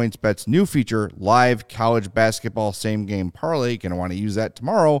 Introducing PointsBet's new feature, Live College Basketball Same-Game Parlay. You're going to want to use that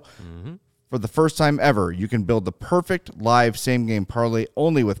tomorrow. For the first time ever, you can build the perfect live same-game parlay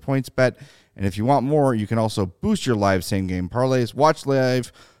only with PointsBet. And if you want more, you can also boost your live same-game parlays. Watch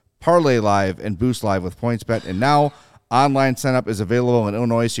live, parlay live, and boost live with PointsBet. And now, online sign-up is available in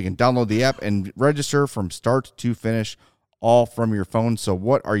Illinois, so you can download the app and register from start to finish, all from your phone. So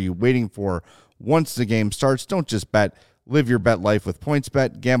what are you waiting for? Once the game starts, don't just bet. Live your bet life with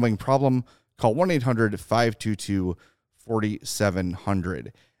PointsBet. Gambling problem? Call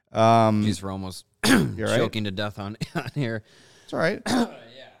 1-800-522-4700. Jeez, we're almost choking to death on here. It's all right.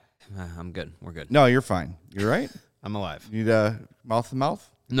 I'm good. We're good. No, you're fine. You're right. I'm alive. You need mouth-to-mouth?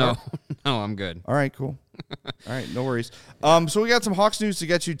 No, no, I'm good. All right, cool. All right, no worries. So we got some Hawks news to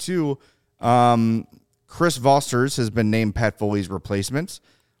get you to. Chris Vosters has been named Pat Foley's replacement,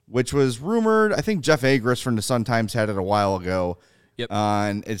 which was rumored. I think Jeff Agris from the Sun-Times had it a while ago. Yep.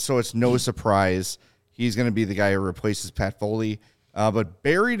 And so it's no surprise he's going to be the guy who replaces Pat Foley. But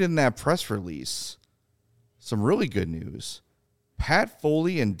buried in that press release, some really good news. Pat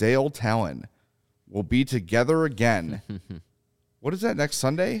Foley and Dale Talon will be together again. What is that, next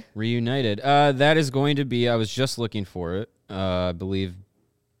Sunday? Reunited. That is going to be, I was just looking for it. I believe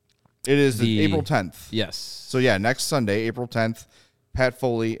it is April 10th. Yes. So, yeah, next Sunday, April 10th, Pat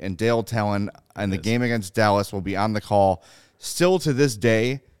Foley and Dale Talon and the game against Dallas will be on the call. Still to this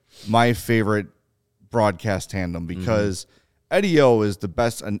day, my favorite broadcast tandem because Eddie O is the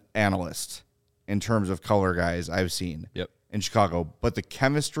best analyst in terms of color guys I've seen in Chicago. But the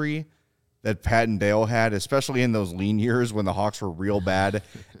chemistry that Pat and Dale had, especially in those lean years when the Hawks were real bad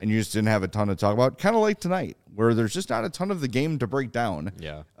and you just didn't have a ton to talk about, kind of like tonight, where there's just not a ton of the game to break down.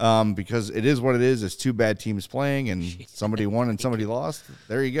 Yeah. Because it is what it is. It's 2 bad teams playing, and somebody won and somebody lost.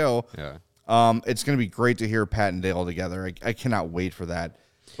 There you go. Yeah. It's going to be great to hear Pat and Dale together. I cannot wait for that.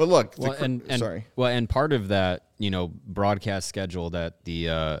 But look, and part of that, broadcast schedule that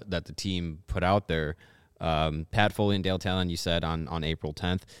the team put out there, Pat Foley and Dale Talon, you said on April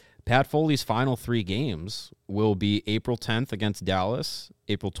 10th. Pat Foley's final 3 games will be April 10th against Dallas,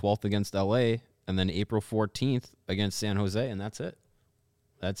 April 12th against LA, and then April 14th against San Jose, and that's it.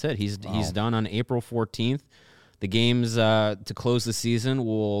 That's it. He's done on April 14th. The games to close the season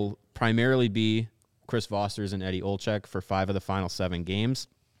will primarily be Chris Vosters and Eddie Olczyk for 5 of the final 7 games.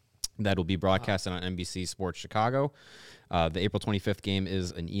 That will be broadcasted on NBC Sports Chicago. The April 25th game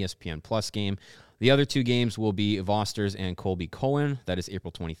is an ESPN Plus game. The other 2 games will be Vosters and Colby Cohen. That is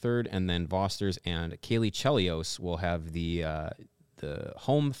April 23rd. And then Vosters and Kaylee Chelios will have the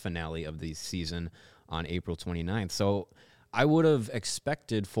home finale of the season on April 29th. So I would have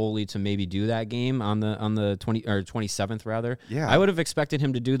expected Foley to maybe do that game on the 27th rather. Yeah. I would have expected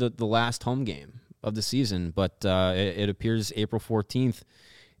him to do the last home game of the season, but it appears April 14th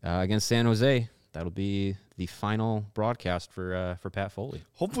against San Jose. That'll be the final broadcast for Pat Foley.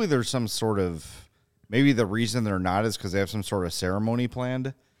 Hopefully there's some sort of, maybe the reason they're not is because they have some sort of ceremony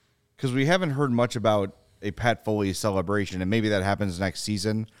planned, because we haven't heard much about a Pat Foley celebration, and maybe that happens next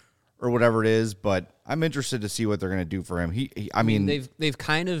season or whatever it is, but I'm interested to see what they're going to do for him. I mean, they've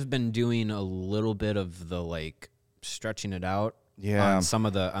kind of been doing a little bit of the stretching it out on some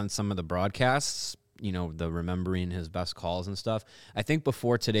of the broadcasts, the remembering his best calls and stuff. I think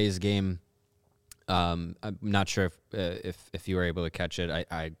before today's game, I'm not sure if you were able to catch it.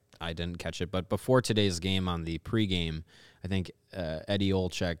 I didn't catch it, but before today's game on the pregame, I think Eddie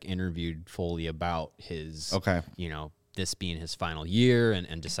Olczyk interviewed Foley about his, this being his final year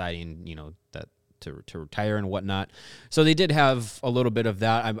and deciding, that to retire and whatnot. So they did have a little bit of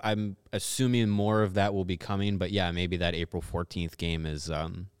that. I'm assuming more of that will be coming, but yeah, maybe that April 14th game is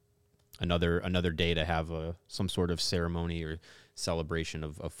another day to have some sort of ceremony or celebration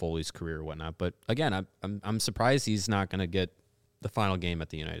of Foley's career or whatnot. But again, I'm surprised he's not going to get the final game at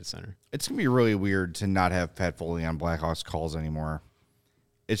the United Center. It's going to be really weird to not have Pat Foley on Blackhawks calls anymore.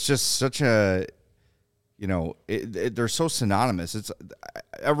 It's just such a, they're so synonymous. It's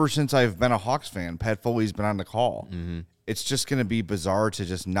ever since I've been a Hawks fan, Pat Foley's been on the call. Mm-hmm. It's just going to be bizarre to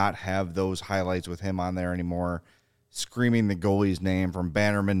just not have those highlights with him on there anymore, screaming the goalie's name from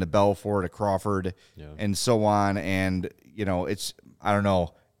Bannerman to Belfour to Crawford and so on. And, I don't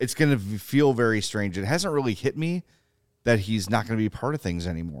know. It's going to feel very strange. It hasn't really hit me that he's not going to be part of things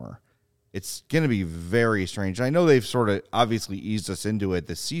anymore. It's going to be very strange. I know they've sort of obviously eased us into it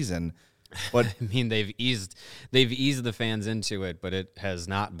this season, but I mean, they've eased the fans into it, but it has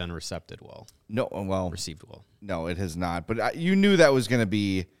not been received well. No, it has not. But you knew that was going to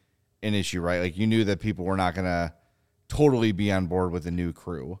be an issue, right? Like you knew that people were not going to totally be on board with the new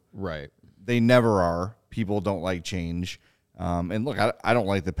crew. Right. They never are. People don't like change. And look, I don't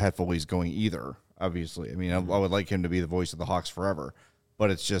like that Pat Foley's going either, obviously. I mean, I would like him to be the voice of the Hawks forever. But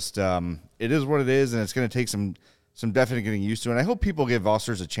it's just, it is what it is, and it's going to take some definite getting used to. And I hope people give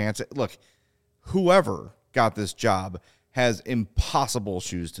Vosters a chance. Look, whoever got this job has impossible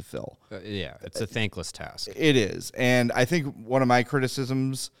shoes to fill. It's a thankless task. It is. And I think one of my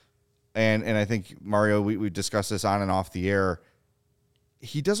criticisms, and I think, Mario, we discussed this on and off the air,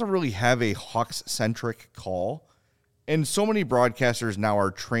 he doesn't really have a Hawks-centric call. And so many broadcasters now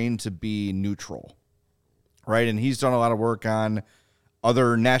are trained to be neutral, right? And he's done a lot of work on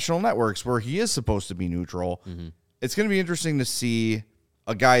other national networks where he is supposed to be neutral. Mm-hmm. It's going to be interesting to see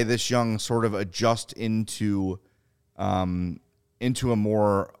a guy this young sort of adjust into a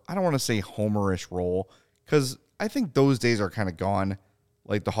more, I don't want to say homerish role, because I think those days are kind of gone,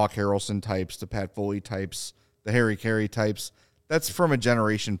 like the Hawk Harrelson types, the Pat Foley types, the Harry Carey types. That's from a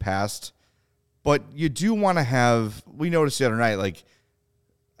generation past. But you do want to have, we noticed the other night, like,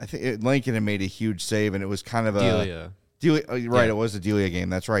 I think Lincoln had made a huge save, and it was kind of Delia. Right, it was a Delia game.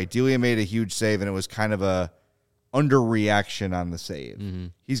 That's right. Delia made a huge save, and it was kind of a underreaction on the save. Mm-hmm.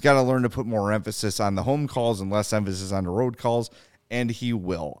 He's got to learn to put more emphasis on the home calls and less emphasis on the road calls, and he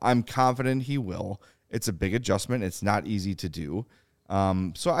will. I'm confident he will. It's a big adjustment. It's not easy to do.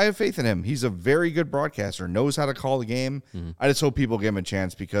 So I have faith in him. He's a very good broadcaster, knows how to call the game. Mm-hmm. I just hope people give him a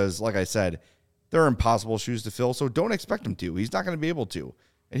chance because, like I said, they're impossible shoes to fill, so don't expect him to. He's not going to be able to.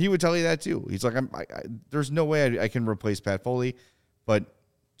 And he would tell you that, too. He's like, there's no way I can replace Pat Foley, but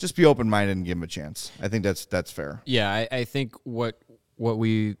just be open-minded and give him a chance. I think that's fair. Yeah, I think what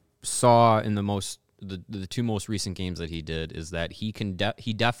we saw in the two most recent games that he did is that he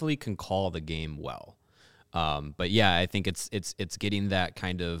definitely can call the game well. But yeah, I think it's getting that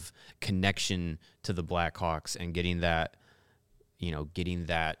kind of connection to the Blackhawks and getting that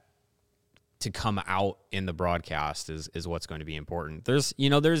to come out in the broadcast is what's going to be important.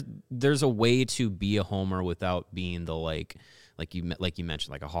 There's a way to be a homer without being the like you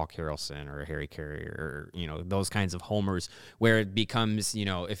mentioned, like a Hawk Harrelson or a Harry Carey or those kinds of homers where it becomes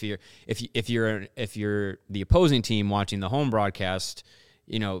if you're the opposing team watching the home broadcast,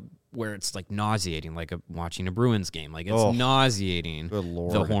 where it's like nauseating, like watching a Bruins game, like it's nauseating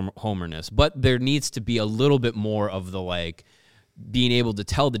the homerness. But there needs to be a little bit more of the like being able to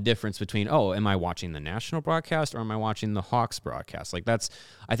tell the difference between, am I watching the national broadcast or am I watching the Hawks broadcast? Like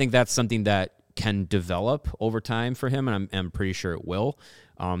I think that's something that can develop over time for him, and I'm pretty sure it will.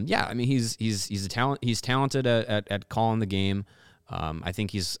 I mean he's a talent. He's talented at calling the game. I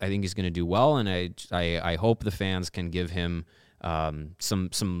think he's going to do well, and I hope the fans can give him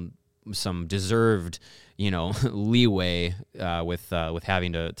some deserved leeway with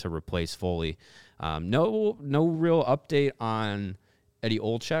having to replace Foley. No real update on Eddie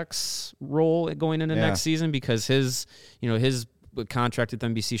Olczyk's role going into next season because his contract with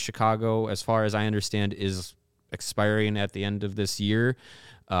NBC Chicago, as far as I understand, is expiring at the end of this year.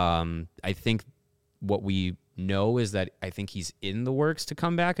 I think what we know is that I think he's in the works to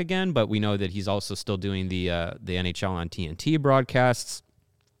come back again, but we know that he's also still doing the NHL on TNT broadcasts.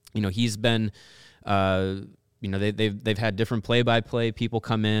 He's been, they've had different play-by-play people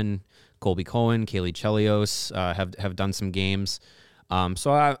come in. Colby Cohen, Kaylee Chelios have done some games.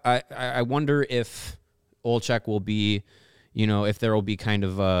 So I wonder if Olczyk will be, if there will be kind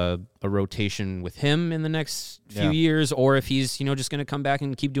of a rotation with him in the next few years, or if he's, just going to come back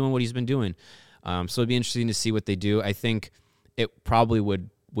and keep doing what he's been doing. So it'd be interesting to see what they do. I think it probably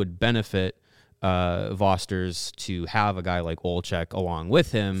would benefit Vosters to have a guy like Olczyk along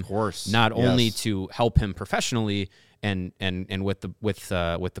with him, Of course. not only Yes. to help him professionally and with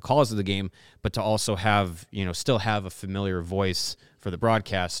the calls of the game, but to also have, still have a familiar voice for the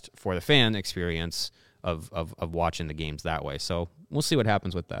broadcast, for the fan experience of watching the games that way. So we'll see what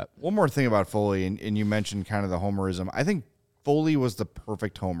happens with that. One more thing about Foley, and you mentioned kind of the homerism. I think Foley was the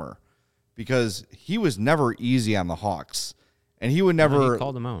perfect homer because he was never easy on the Hawks, and he would never He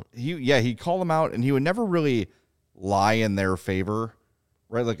called him out. He called them out, and he would never really lie in their favor,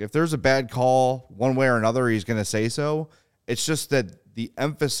 right? Like if there's a bad call one way or another, he's going to say so. It's just that the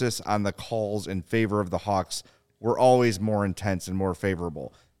emphasis on the calls in favor of the Hawks were always more intense and more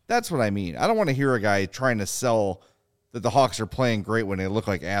favorable. That's what I mean. I don't want to hear a guy trying to sell that the Hawks are playing great when they look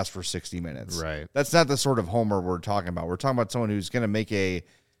like ass for 60 minutes. Right. That's not the sort of homer we're talking about. We're talking about someone who's going to make a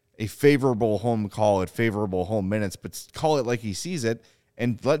favorable home call at favorable home minutes, but call it like he sees it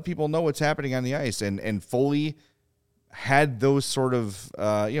and let people know what's happening on the ice. And Foley had those sort of,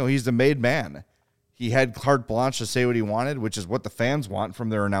 he's the made man. He had carte blanche to say what he wanted, which is what the fans want from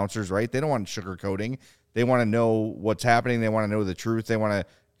their announcers, right? They don't want sugarcoating. They want to know what's happening. They want to know the truth. They want to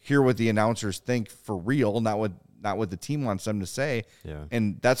hear what the announcers think for real, not what the team wants them to say. Yeah.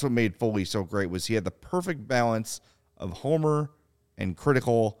 And that's what made Foley so great was he had the perfect balance of homer and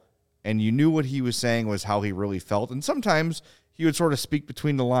critical, and you knew what he was saying was how he really felt. And sometimes he would sort of speak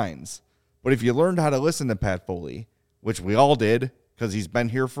between the lines. But if you learned how to listen to Pat Foley, which we all did because he's been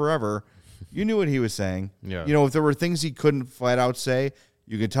here forever, you knew what he was saying. Yeah. If there were things he couldn't flat out say,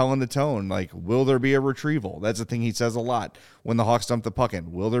 you could tell in the tone, like, will there be a retrieval? That's the thing he says a lot when the Hawks dump the puck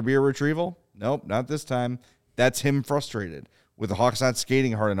in. Will there be a retrieval? Nope, not this time. That's him frustrated with the Hawks not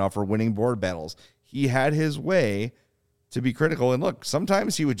skating hard enough or winning board battles. He had his way to be critical. And look,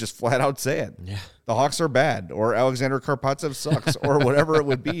 sometimes he would just flat out say it. Yeah. The Hawks are bad, or Alexander Karpatsev sucks, or whatever it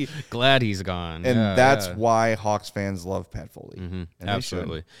would be. Glad he's gone. And Yeah, that's yeah. why Hawks fans love Pat Foley. And they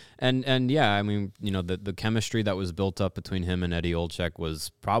Absolutely. should. And yeah, I mean, the chemistry that was built up between him and Eddie Olczyk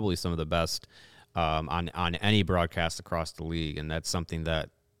was probably some of the best on any broadcast across the league. And that's something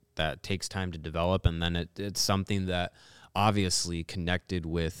that takes time to develop. And then it's something that obviously connected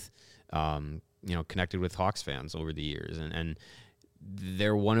with Hawks fans over the years. And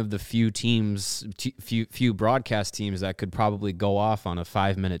they're one of the few teams, few broadcast teams that could probably go off on a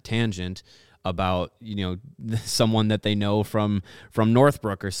 5-minute tangent about, someone that they know from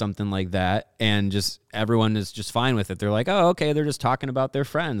Northbrook or something like that. And just everyone is just fine with it. They're like, oh, okay, they're just talking about their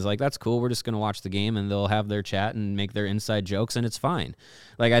friends. Like, that's cool. We're just going to watch the game and they'll have their chat and make their inside jokes and it's fine.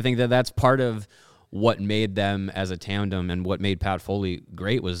 Like, I think that's part of what made them as a tandem and what made Pat Foley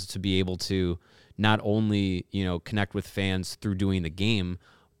great was to be able to not only, connect with fans through doing the game,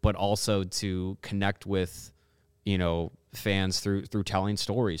 but also to connect with, fans through telling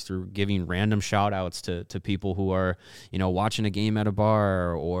stories, through giving random shout outs to people who are, watching a game at a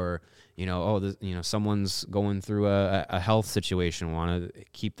bar or, someone's going through a health situation, want to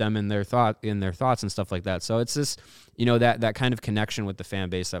keep them in their thoughts and stuff like that. So it's this, that kind of connection with the fan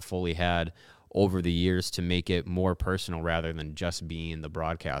base that Foley had over the years to make it more personal rather than just being the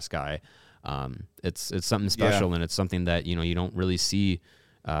broadcast guy. It's something special, and it's something that you don't really see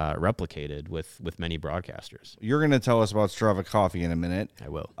replicated with many broadcasters. You're going to tell us about Strava Coffee in a minute. I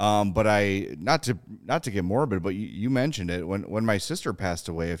will. But I not to get morbid, but you mentioned it when my sister passed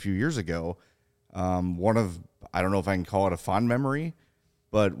away a few years ago. One of, I don't know if I can call it a fond memory,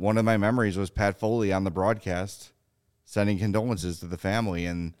 but one of my memories was Pat Foley on the broadcast sending condolences to the family,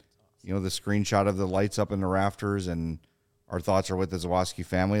 and the screenshot of the lights up in the rafters and our thoughts are with the Zawoski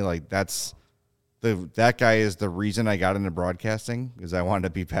family. Like that guy is the reason I got into broadcasting, because I wanted to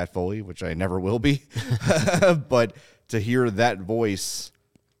be Pat Foley, which I never will be. But to hear that voice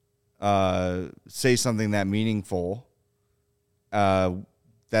say something that meaningful, that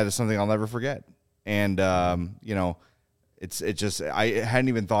is something I'll never forget. And it's just, I hadn't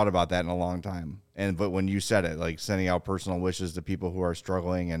even thought about that in a long time. But when you said it, like sending out personal wishes to people who are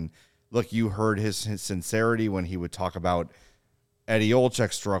struggling, and look, you heard his sincerity when he would talk about Eddie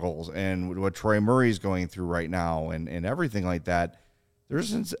Olczyk's struggles and what Troy Murray's going through right now and everything like that.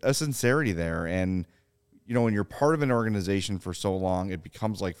 There's a sincerity there. And, when you're part of an organization for so long, it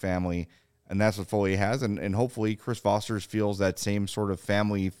becomes like family. And that's what Foley has. And hopefully Chris Vosters feels that same sort of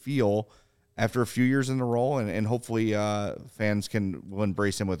family feel after a few years in the role. And hopefully fans will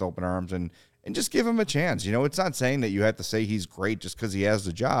embrace him with open arms and just give him a chance. It's not saying that you have to say he's great just because he has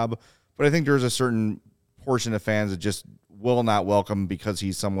the job. But I think there's a certain portion of fans that just will not welcome because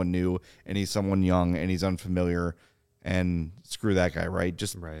he's someone new and he's someone young and he's unfamiliar, and screw that guy, right?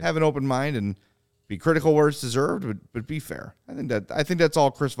 Just have an open mind and be critical where it's deserved, but be fair. I think that's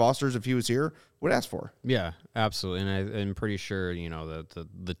all Chris Foster's, if he was here, would ask for. Yeah, absolutely. And I'm pretty sure,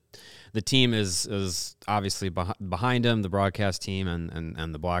 that the team is obviously behind him, the broadcast team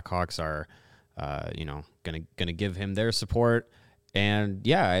and the Blackhawks are, gonna give him their support. And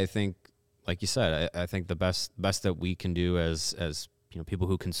yeah, I think, like you said, I think the best that we can do as people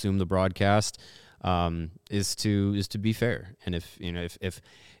who consume the broadcast is to be fair. And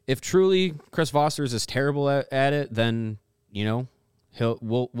if truly Chris Foster is terrible at it, then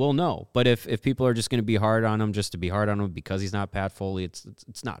we'll know. But if people are just going to be hard on him just to be hard on him because he's not Pat Foley, it's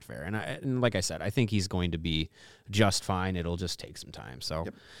not fair. And like I said, I think he's going to be just fine. It'll just take some time. So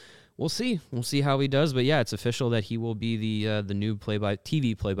we'll see. We'll see how he does. But yeah, it's official that he will be the new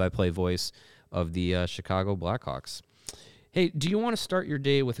TV play-by-play voice of the Chicago Blackhawks. Hey, do you want to start your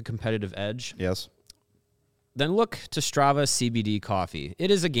day with a competitive edge? Yes. Then look to Strava CBD coffee.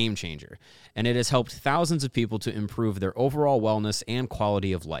 It is a game changer, and it has helped thousands of people to improve their overall wellness and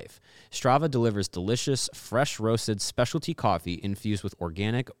quality of life. Strava delivers delicious, fresh roasted specialty coffee infused with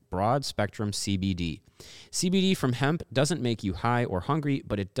organic, broad-spectrum CBD. CBD from hemp doesn't make you high or hungry,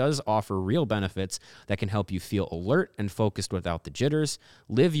 but it does offer real benefits that can help you feel alert and focused without the jitters,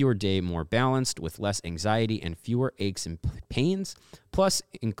 live your day more balanced with less anxiety and fewer aches and pains. Plus,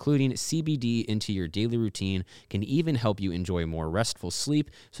 including CBD into your daily routine can even help you enjoy more restful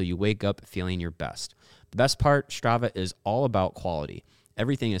sleep so you wake up feeling your best. The best part, Strava is all about quality.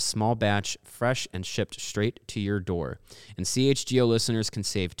 Everything is small batch, fresh, and shipped straight to your door. And CHGO listeners can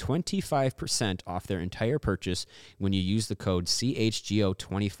save 25% off their entire purchase when you use the code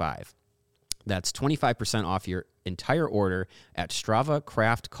CHGO25. That's 25% off your entire order at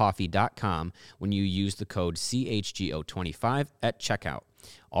StravaCraftCoffee.com when you use the code CHGO25 at checkout.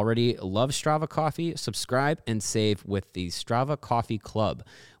 Already love Strava Coffee? Subscribe and save with the Strava Coffee Club.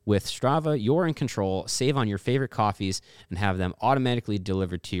 With Strava, you're in control. Save on your favorite coffees and have them automatically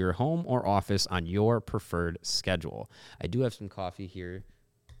delivered to your home or office on your preferred schedule. I do have some coffee here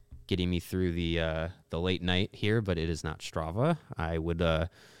getting me through the late night here, but it is not Strava. I would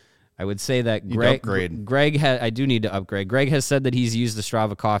say that I do need to upgrade. Greg has said that he's used the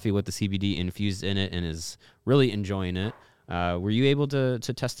Strava coffee with the CBD infused in it and is really enjoying it. Were you able to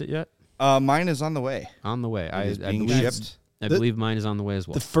test it yet? Mine is on the way. On the way. I Shipped. believe mine is on the way as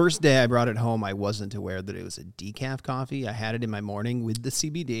well. The first day I brought it home, I wasn't aware that it was a decaf coffee. I had it in my morning with the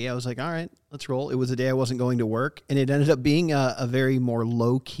CBD. I was like, all right, let's roll. It was a day I wasn't going to work, and it ended up being a very more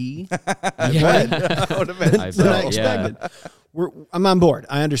low-key than I expected. I'm on board.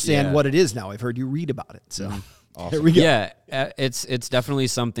 I understand what it is now. I've heard you read about it. So Awesome. Here we go. Yeah, it's definitely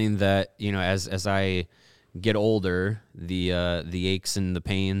something that, as I get older, the aches and the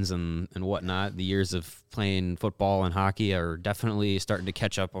pains and whatnot, the years of playing football and hockey are definitely starting to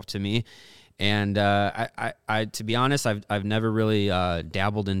catch up to me. And I to be honest, I've never really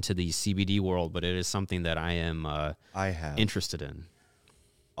dabbled into the CBD world, but it is something that I have interested in.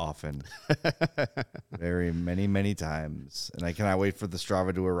 Often. Very many times. And I cannot wait for the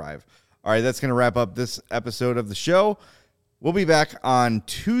Strava to arrive. All right, that's going to wrap up this episode of the show. We'll be back on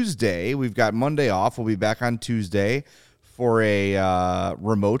Tuesday. We've got Monday off. We'll be back on Tuesday for a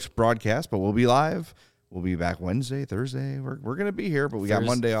remote broadcast, but we'll be live. We'll be back Wednesday, Thursday. We're going to be here, but we got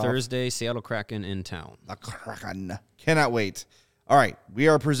Monday off. Thursday, Seattle Kraken in town. The Kraken. Cannot wait. All right, we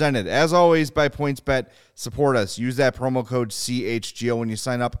are presented, as always, by PointsBet. Support us. Use that promo code CHGO when you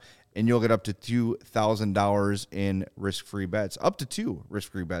sign up, and you'll get up to $2,000 in risk-free bets. Up to 2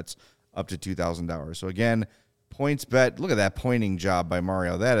 risk-free bets, up to $2,000. So, again, PointsBet. Look at that pointing job by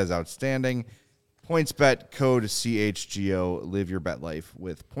Mario. That is outstanding. PointsBet, code CHGO. Live your bet life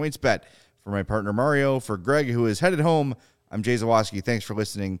with PointsBet. For my partner Mario, for Greg, who is headed home, I'm Jay Zawoski. Thanks for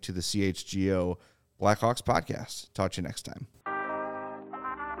listening to the CHGO Blackhawks podcast. Talk to you next time.